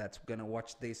that's going to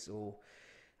watch this or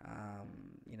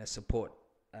support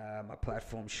my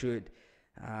platform should,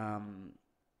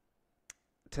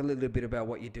 tell a little bit about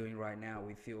what you're doing right now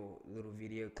with your little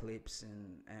video clips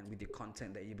and with your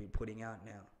content that you've been putting out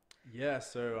now. Yeah,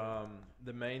 so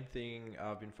the main thing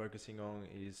I've been focusing on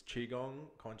is Qigong,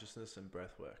 consciousness, and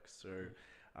breathwork. So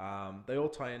They all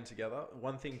tie in together.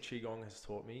 One thing Qigong has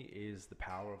taught me is the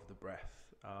power of the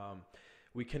breath.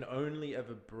 We can only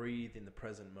ever breathe in the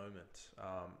present moment.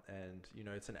 And, you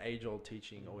know, it's an age-old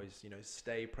teaching, always, you know,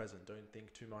 stay present. Don't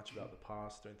think too much about the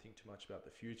past. Don't think too much about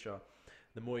the future.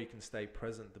 The more you can stay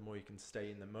present, the more you can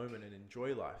stay in the moment and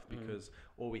enjoy life, because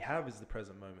all we have is the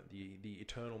present moment, the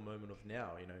eternal moment of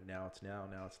now. You know, now it's now,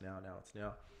 now it's now, now it's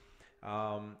now.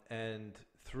 And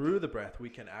through the breath, we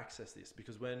can access this,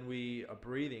 because when we are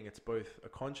breathing, it's both a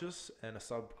conscious and a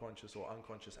subconscious or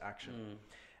unconscious action.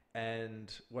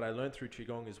 And what I learned through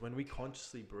Qigong is when we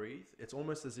consciously breathe, it's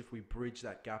almost as if we bridge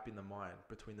that gap in the mind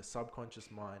between the subconscious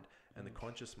mind and the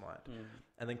conscious mind.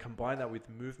 And then combine that with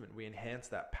movement, we enhance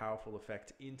that powerful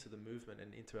effect into the movement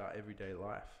and into our everyday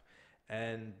life.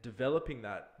 And developing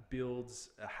that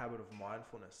builds a habit of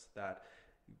mindfulness that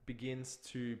begins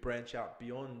to branch out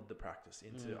beyond the practice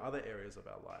into other areas of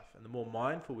our life. And the more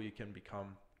mindful we can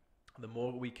become, the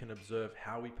more we can observe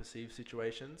how we perceive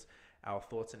situations, our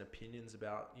thoughts and opinions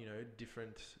about, you know,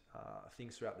 different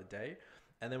things throughout the day.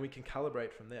 And then we can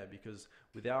calibrate from there, because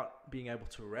without being able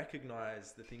to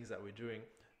recognize the things that we're doing,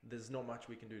 there's not much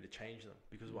we can do to change them,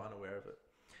 because we're unaware of it.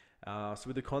 So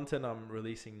with the content I'm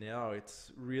releasing now,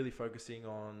 it's really focusing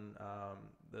on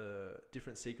the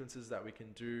different sequences that we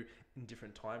can do in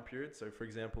different time periods. So for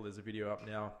example, there's a video up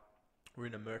now. We're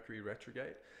in a Mercury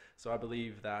retrograde. So I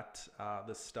believe that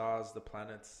the stars, the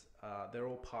planets, they're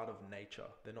all part of nature.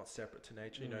 They're not separate to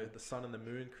nature. You know, the sun and the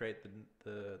moon create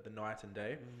the night and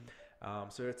day.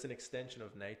 So it's an extension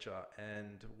of nature.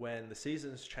 And when the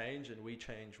seasons change and we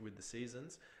change with the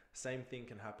seasons, same thing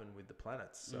can happen with the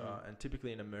planets. And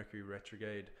typically in a Mercury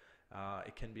retrograde,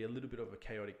 it can be a little bit of a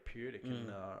chaotic period. It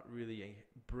can really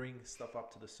bring stuff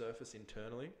up to the surface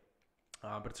internally.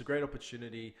 But it's a great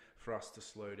opportunity for us to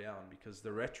slow down, because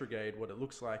the retrograde, what it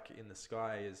looks like in the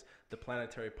sky is the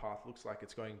planetary path looks like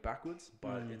it's going backwards,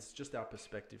 but it's just our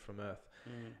perspective from Earth.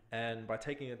 And by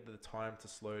taking the time to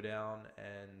slow down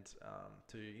and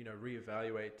to, you know,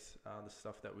 reevaluate the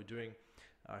stuff that we're doing,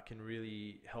 can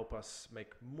really help us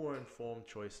make more informed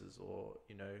choices, or,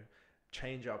 you know,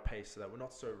 change our pace so that we're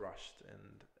not so rushed.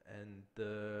 And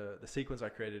the sequence I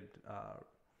created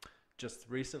just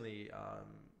recently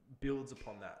builds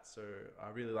upon that. So I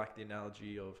really like the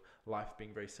analogy of life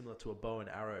being very similar to a bow and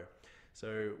arrow.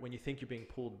 So when you think you're being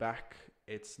pulled back,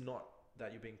 it's not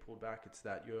that you're being pulled back, it's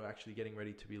that you're actually getting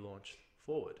ready to be launched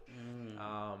forward.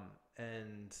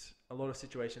 And a lot of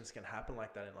situations can happen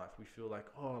like that in life. We feel like,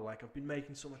 oh, like I've been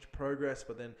making so much progress,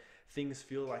 but then things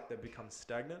feel like they've become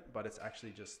stagnant, but it's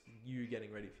actually just you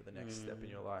getting ready for the next step in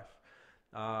your life.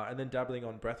 And then dabbling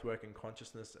on breathwork and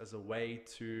consciousness as a way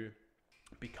to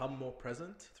become more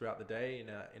present throughout the day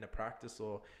in a practice,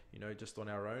 or, you know, just on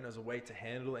our own, as a way to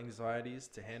handle anxieties,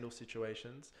 to handle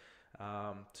situations,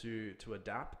 to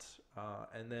adapt,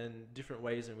 and then different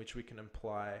ways in which we can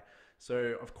apply.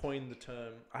 So I've coined the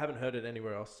term, I haven't heard it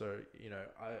anywhere else. So, you know,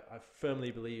 I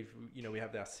firmly believe, you know, we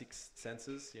have our 6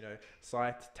 senses, you know,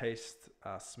 sight, taste,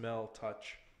 smell,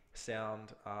 touch,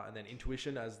 sound, and then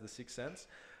intuition as the 6th sense.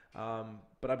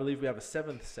 But I believe we have a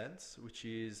 7th sense, which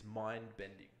is mind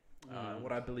bending.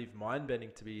 What I believe mind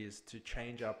bending to be is to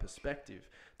change our perspective,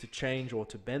 to change or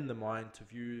to bend the mind to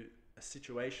view a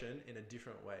situation in a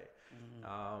different way.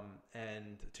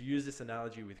 And to use this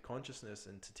analogy with consciousness,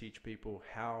 and to teach people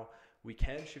how we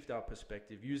can shift our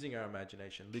perspective using our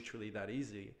imagination, literally that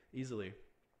easily,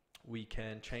 we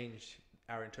can change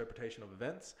our interpretation of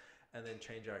events, and then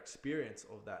change our experience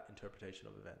of that interpretation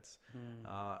of events.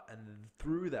 And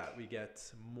through that, we get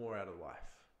more out of life,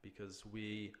 because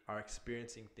we are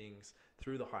experiencing things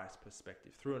through the highest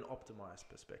perspective, through an optimized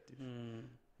perspective.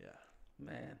 Yeah.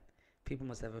 Man, people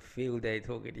must have a field day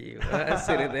talking to you.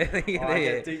 Sitting there. I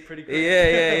get deep pretty quick.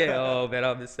 Yeah. Oh, man,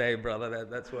 I'm the same, brother.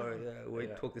 That's why we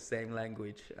talk the same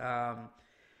language. I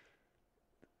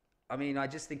mean, I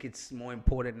just think it's more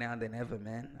important now than ever,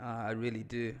 man. I really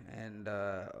do. And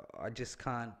I just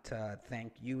can't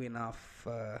thank you enough.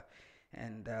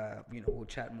 And you know, we'll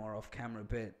chat more off camera,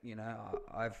 but, you know,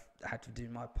 I've had to do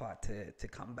my part to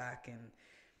come back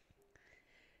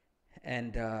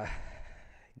and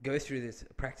go through these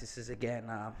practices again.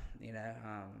 You know,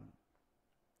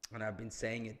 and I've been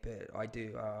saying it, but I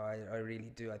do. I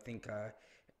really do. I think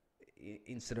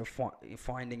instead of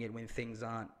finding it when things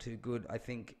aren't too good, I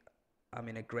think I'm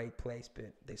in a great place,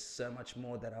 but there's so much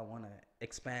more that I want to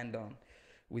expand on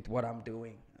with what I'm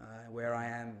doing, where I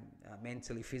am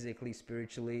mentally, physically,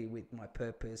 spiritually, with my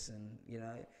purpose, and, you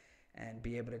know, and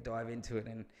be able to dive into it.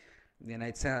 And, you know,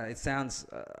 it sounds.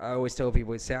 I always tell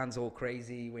people it sounds all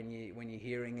crazy when you're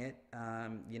hearing it.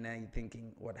 You know, you're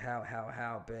thinking, what,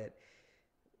 how, but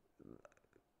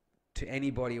to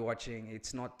anybody watching,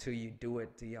 it's not till you do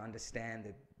it do you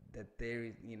understand that there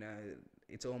is, you know,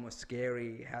 it's almost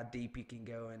scary how deep you can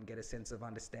go and get a sense of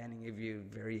understanding of your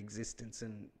very existence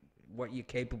and what you're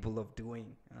capable of doing.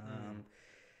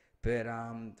 But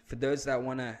for those that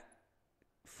want to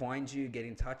find you, get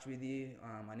in touch with you,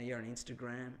 I know you're on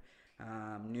Instagram.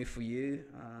 New for you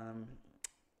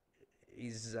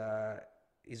is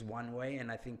one way,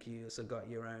 and I think you also got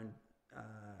your own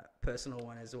personal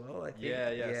one as well. I think.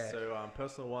 Yeah. So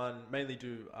personal one, mainly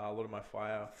do a lot of my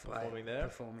fire performing there.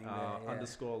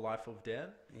 Underscore Life of Dan.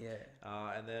 Yeah.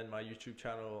 And then my YouTube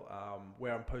channel,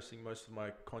 where I'm posting most of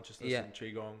my consciousness and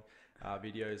Qigong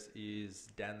videos, is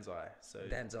Danzai. So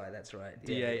Danzai, that's right.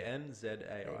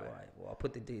 DANZAI. Well, I'll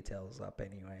put the details up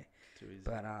anyway. Too easy.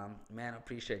 But man, I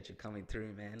appreciate you coming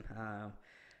through, man.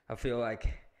 I feel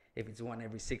like if it's one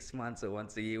every 6 months or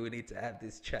once a year, we need to have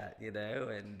this chat, you know.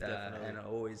 And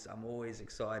I'm always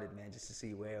excited, man, just to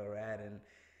see where we're at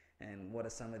and what are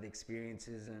some of the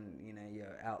experiences and, you know,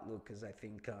 your outlook, because I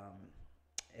think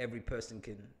every person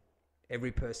can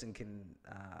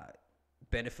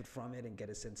benefit from it and get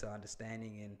a sense of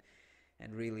understanding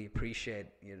and really appreciate,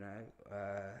 you know,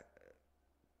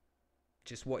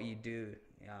 just what you do,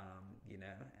 you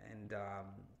know. And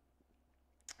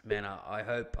man, I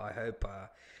hope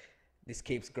this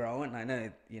keeps growing. I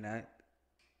know, you know,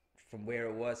 from where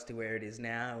it was to where it is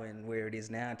now, and where it is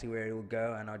now to where it will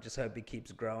go, and I just hope it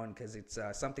keeps growing, because it's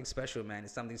something special, man.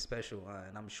 It's something special,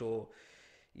 and I'm sure,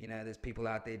 you know, there's people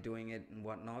out there doing it and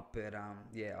whatnot, but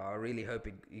yeah, I really hope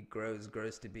it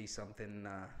grows to be something,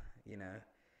 you know,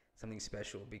 something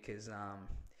special, because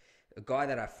a guy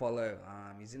that I follow,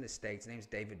 he's in the States, his name's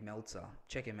David Meltzer.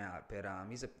 Check him out. But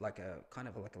he's like a kind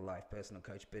of like a life personal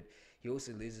coach, but he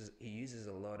also uses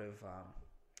a lot of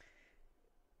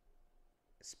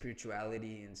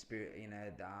spirituality and spirit, you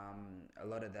know, a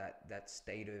lot of that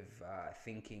state of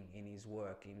thinking in his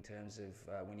work, in terms of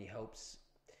when he helps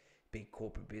big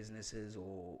corporate businesses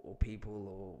or people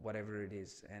or whatever it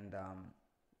is. And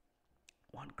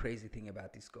one crazy thing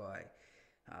about this guy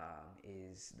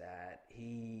is that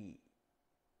he,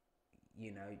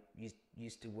 you know,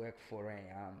 used to work for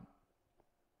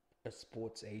a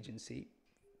sports agency,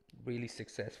 really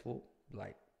successful,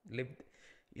 like lived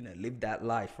that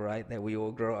life, right? That we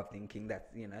all grow up thinking that,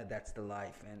 you know, that's the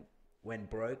life, and went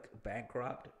broke,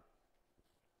 bankrupt,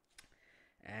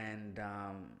 and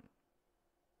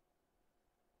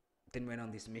then went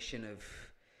on this mission of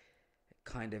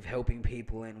kind of helping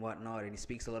people and whatnot. And he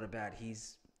speaks a lot about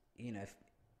his, you know,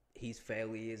 his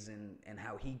failures and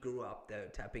how he grew up, though,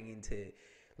 tapping into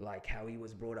like how he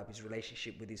was brought up, his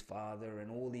relationship with his father,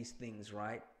 and all these things,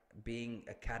 right? Being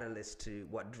a catalyst to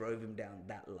what drove him down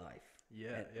that life.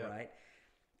 Right?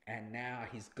 And now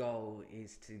his goal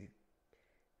is to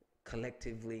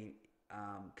collectively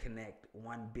connect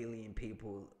 1 billion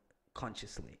people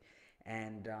consciously.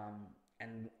 And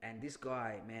this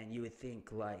guy, man, you would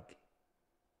think like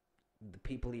the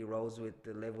people he rolls with,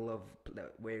 the level of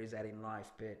where he's at in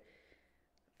life, but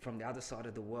from the other side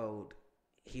of the world,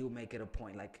 he'll make it a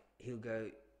point. Like, he'll go,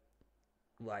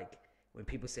 like, when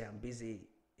people say I'm busy,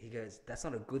 he goes, that's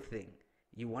not a good thing.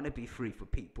 You want to be free for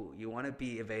people. You want to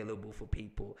be available for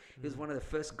people. He was one of the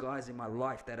first guys in my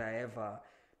life that I ever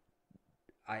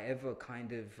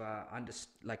kind of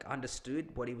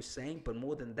understood what he was saying, but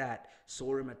more than that,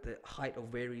 saw him at the height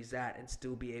of where he's at and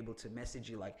still be able to message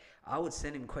you. Like, I would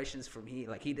send him questions from here.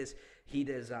 Like, he does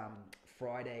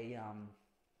Friday,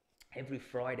 every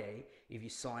Friday, if you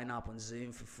sign up on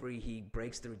Zoom for free, he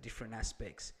breaks through different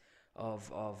aspects of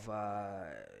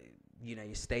you know,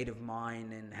 your state of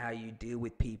mind and how you deal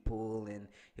with people, and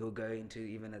he'll go into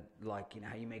even like, you know,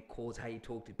 how you make calls, how you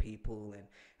talk to people. And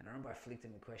I remember I flicked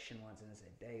him a question once and I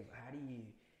said, Dave, how do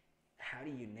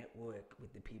you network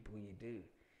with the people you do?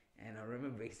 And I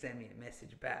remember he sent me a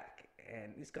message back,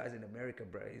 and this guy's in America,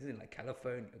 bro. He's in like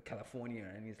California,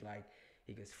 and he's like,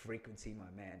 he goes, frequency, my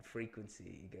man,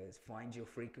 frequency. He goes, find your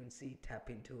frequency,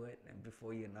 tap into it, and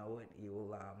before you know it, you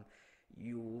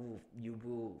will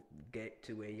get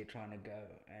to where you're trying to go.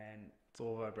 And it's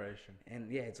all vibration.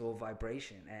 And yeah, it's all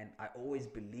vibration. And I always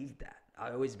believed that.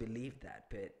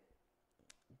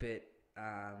 But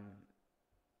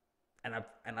and I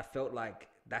felt like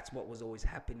that's what was always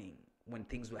happening when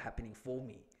things were happening for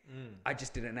me. I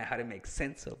just didn't know how to make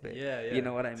sense of it. Yeah. You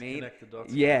know what I mean? Connect the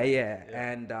dots. Yeah.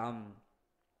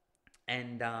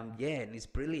 And it's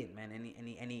brilliant, man. And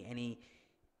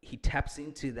he taps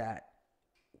into that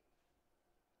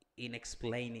in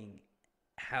explaining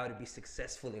how to be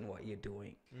successful in what you're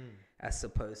doing, as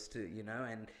opposed to, you know,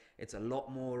 and it's a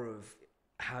lot more of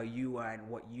how you are and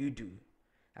what you do,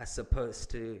 as opposed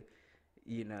to,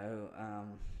 you know,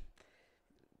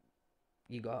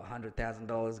 you got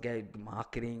 $100,000, get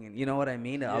marketing, and you know what I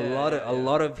mean. Yeah, A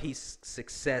lot of his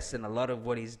success and a lot of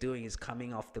what he's doing is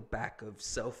coming off the back of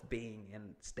self-being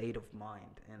and state of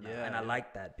mind, and I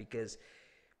like that because,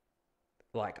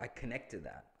 like, I connect to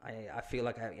that. I feel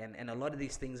like and a lot of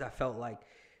these things I felt like,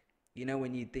 you know,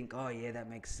 when you think, oh yeah, that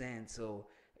makes sense, or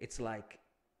it's like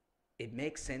it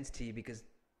makes sense to you because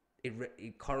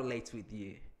it correlates with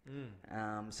you.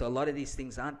 So a lot of these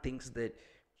things aren't things that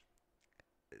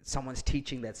someone's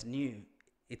teaching that's new.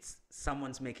 It's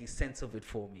someone's making sense of it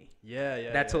for me.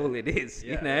 That's all it is.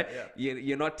 You know,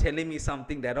 you're not telling me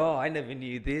something that, oh, I never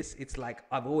knew this. It's like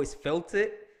I've always felt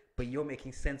it, but you're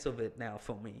making sense of it now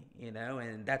for me. You know,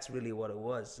 and that's really what it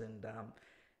was.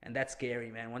 And that's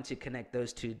scary, man. Once you connect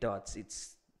those two dots,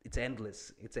 it's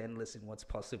endless. It's endless in what's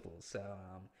possible. So,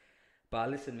 but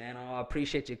listen, man, I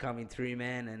appreciate you coming through,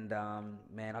 man. And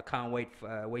man, I can't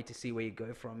wait to see where you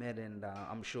go from it. And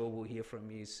I'm sure we'll hear from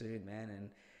you soon, man.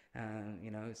 And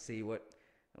you know, see what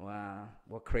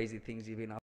crazy things you've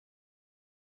been up